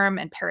ringworm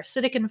and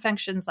parasitic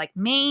infections like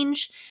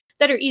mange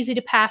that are easy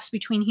to pass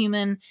between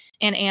human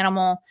and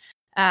animal.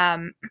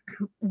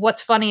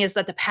 What's funny is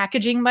that the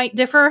packaging might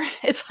differ.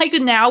 It's like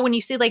now when you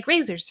see like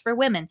razors for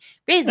women,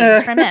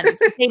 razors for men. It's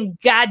the same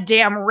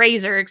goddamn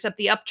razor, except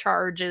the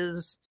upcharge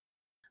is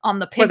on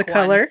the pink or the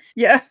color.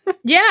 Yeah.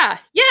 Yeah.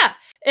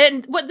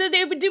 And what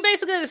they would do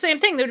basically the same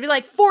thing. They would be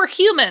like 4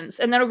 humans,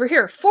 and then over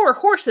here 4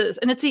 horses,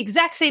 and it's the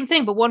exact same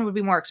thing, but one would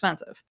be more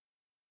expensive.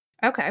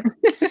 Okay.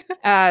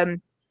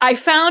 I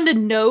found a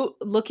note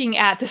looking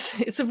at this.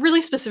 It's a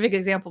really specific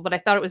example, but I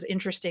thought it was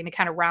interesting to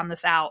kind of round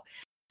this out.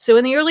 So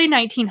in the early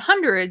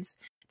 1900s,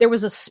 there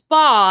was a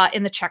spa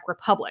in the Czech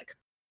Republic.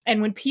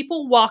 And when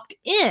people walked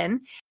in,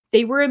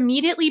 they were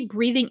immediately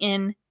breathing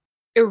in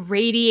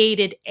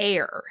irradiated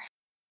air.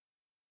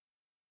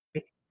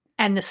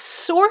 And the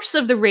source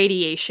of the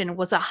radiation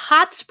was a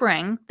hot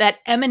spring that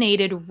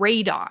emanated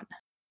radon.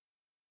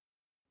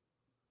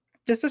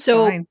 This is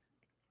fine.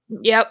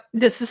 Yep,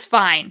 this is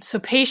fine. So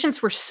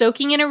patients were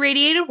soaking in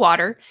irradiated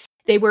water.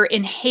 They were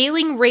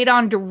inhaling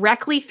radon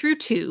directly through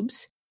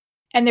tubes.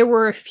 And there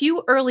were a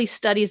few early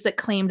studies that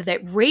claimed that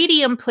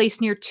radium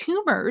placed near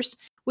tumors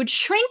would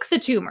shrink the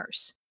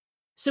tumors.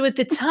 So at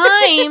the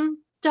time,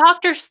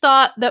 doctors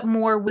thought that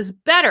more was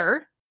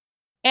better.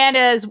 And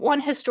as one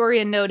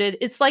historian noted,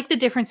 it's like the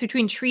difference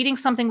between treating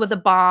something with a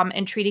bomb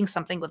and treating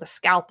something with a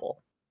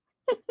scalpel.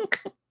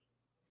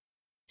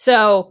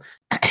 So,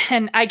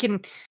 and I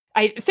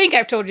think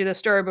I've told you this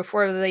story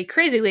before. The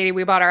crazy lady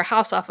we bought our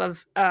house off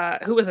of,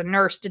 who was a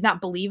nurse, did not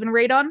believe in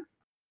radon.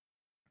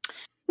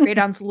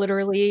 Radon's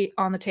literally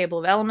on the table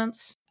of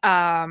elements.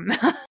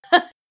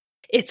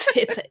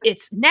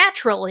 It's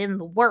natural in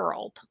the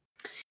world.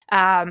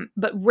 But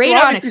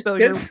radon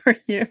exposure for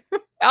you.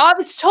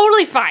 It's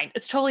totally fine.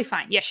 It's totally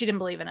fine. Yeah, she didn't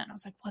believe in it. I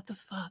was like, what the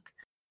fuck?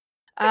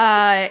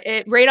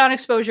 Radon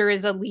exposure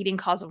is a leading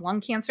cause of lung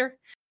cancer.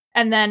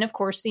 And then, of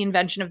course, the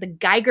invention of the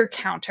Geiger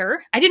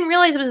counter. I didn't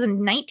realize it was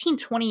in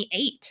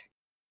 1928.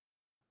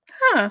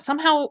 Huh.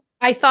 Somehow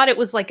I thought it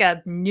was like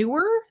a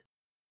newer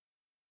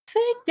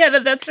thing. Yeah,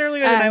 that's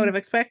earlier than I would have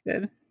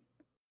expected.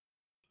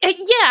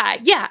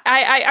 Yeah.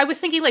 I was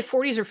thinking like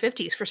 40s or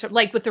 50s for some,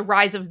 like with the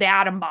rise of the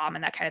atom bomb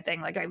and that kind of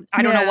thing. Like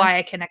I don't know why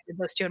I connected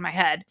those two in my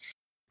head.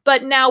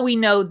 But now we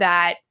know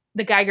that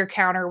the Geiger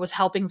counter was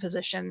helping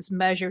physicians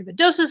measure the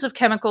doses of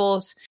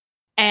chemicals,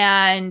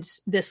 and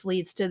this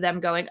leads to them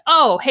going,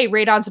 oh, hey,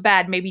 radon's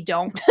bad. Maybe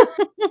don't.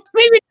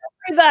 Maybe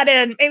don't breathe that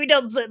in. Maybe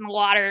don't sit in the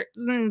water.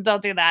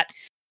 Don't do that.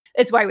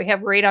 It's why we have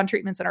radon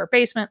treatments in our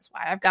basements.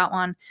 Why I've got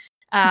one.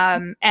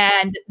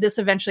 And this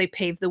eventually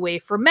paved the way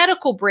for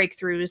medical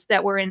breakthroughs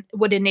that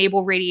would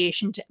enable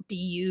radiation to be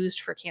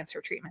used for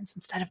cancer treatments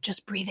instead of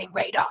just breathing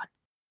radon.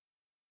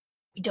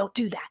 We don't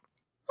do that.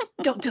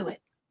 Don't do it.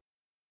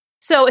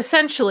 So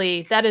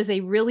essentially, that is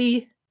a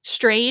really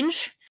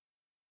strange,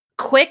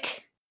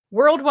 quick,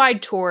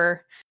 worldwide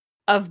tour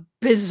of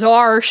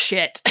bizarre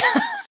shit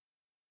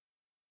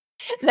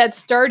that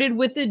started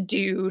with a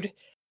dude,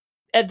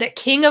 the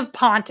king of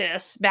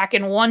Pontus, back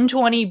in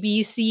 120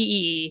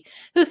 BCE,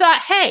 who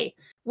thought, hey,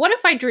 what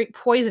if I drink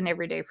poison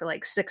every day for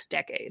like 6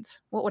 decades?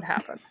 What would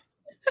happen?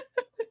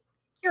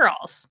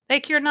 Cure-alls.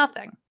 They cure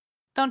nothing.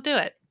 Don't do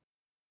it.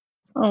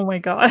 Oh my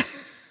God.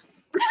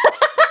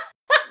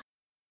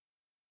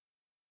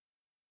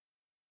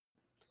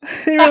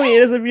 It really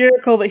is a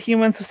miracle that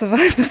humans have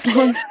survived this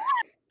long.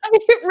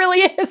 It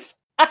really is.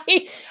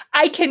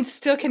 I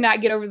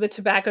cannot get over the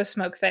tobacco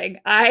smoke thing.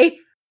 Oh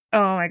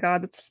my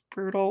God, that's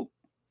brutal.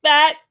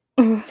 That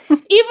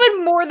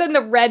even more than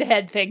the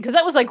redhead thing, because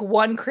that was like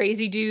one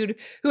crazy dude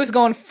who was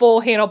going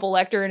full Hannibal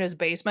Lecter in his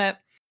basement.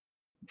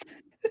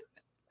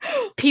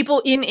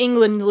 People in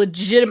England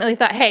legitimately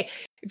thought, hey,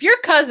 if your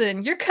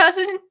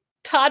cousin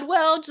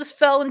Todwell just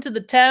fell into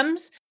the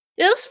Thames,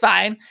 it was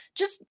fine.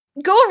 Just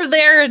go over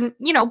there and,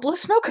 blow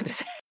smoke up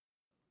his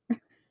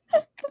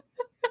head.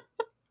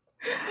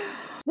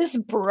 This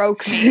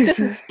broke me. Jesus.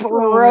 This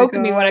broke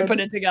me when I put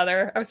it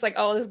together. I was like,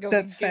 oh, this is going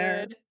That's good.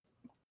 Fair.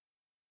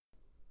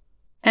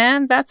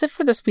 And that's it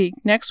for this week.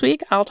 Next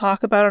week, I'll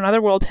talk about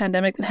another world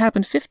pandemic that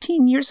happened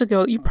 15 years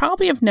ago that you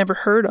probably have never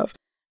heard of,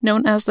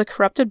 known as the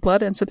corrupted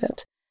blood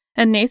incident.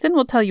 And Nathan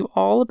will tell you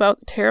all about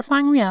the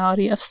terrifying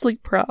reality of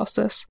sleep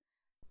paralysis.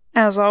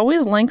 As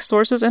always, links,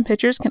 sources, and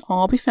pictures can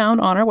all be found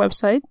on our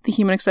website,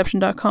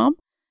 thehumanexception.com.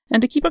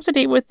 And to keep up to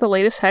date with the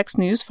latest HEX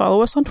news,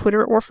 follow us on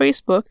Twitter or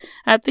Facebook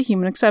at The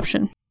Human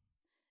Exception.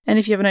 And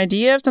if you have an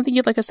idea of something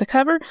you'd like us to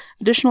cover,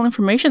 additional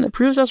information that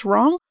proves us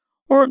wrong,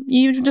 or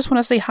you just want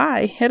to say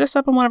hi, hit us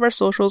up on one of our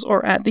socials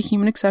or at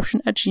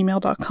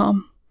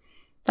thehumanexception@gmail.com.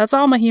 That's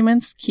all, my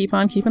humans. Keep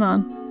on keeping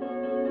on.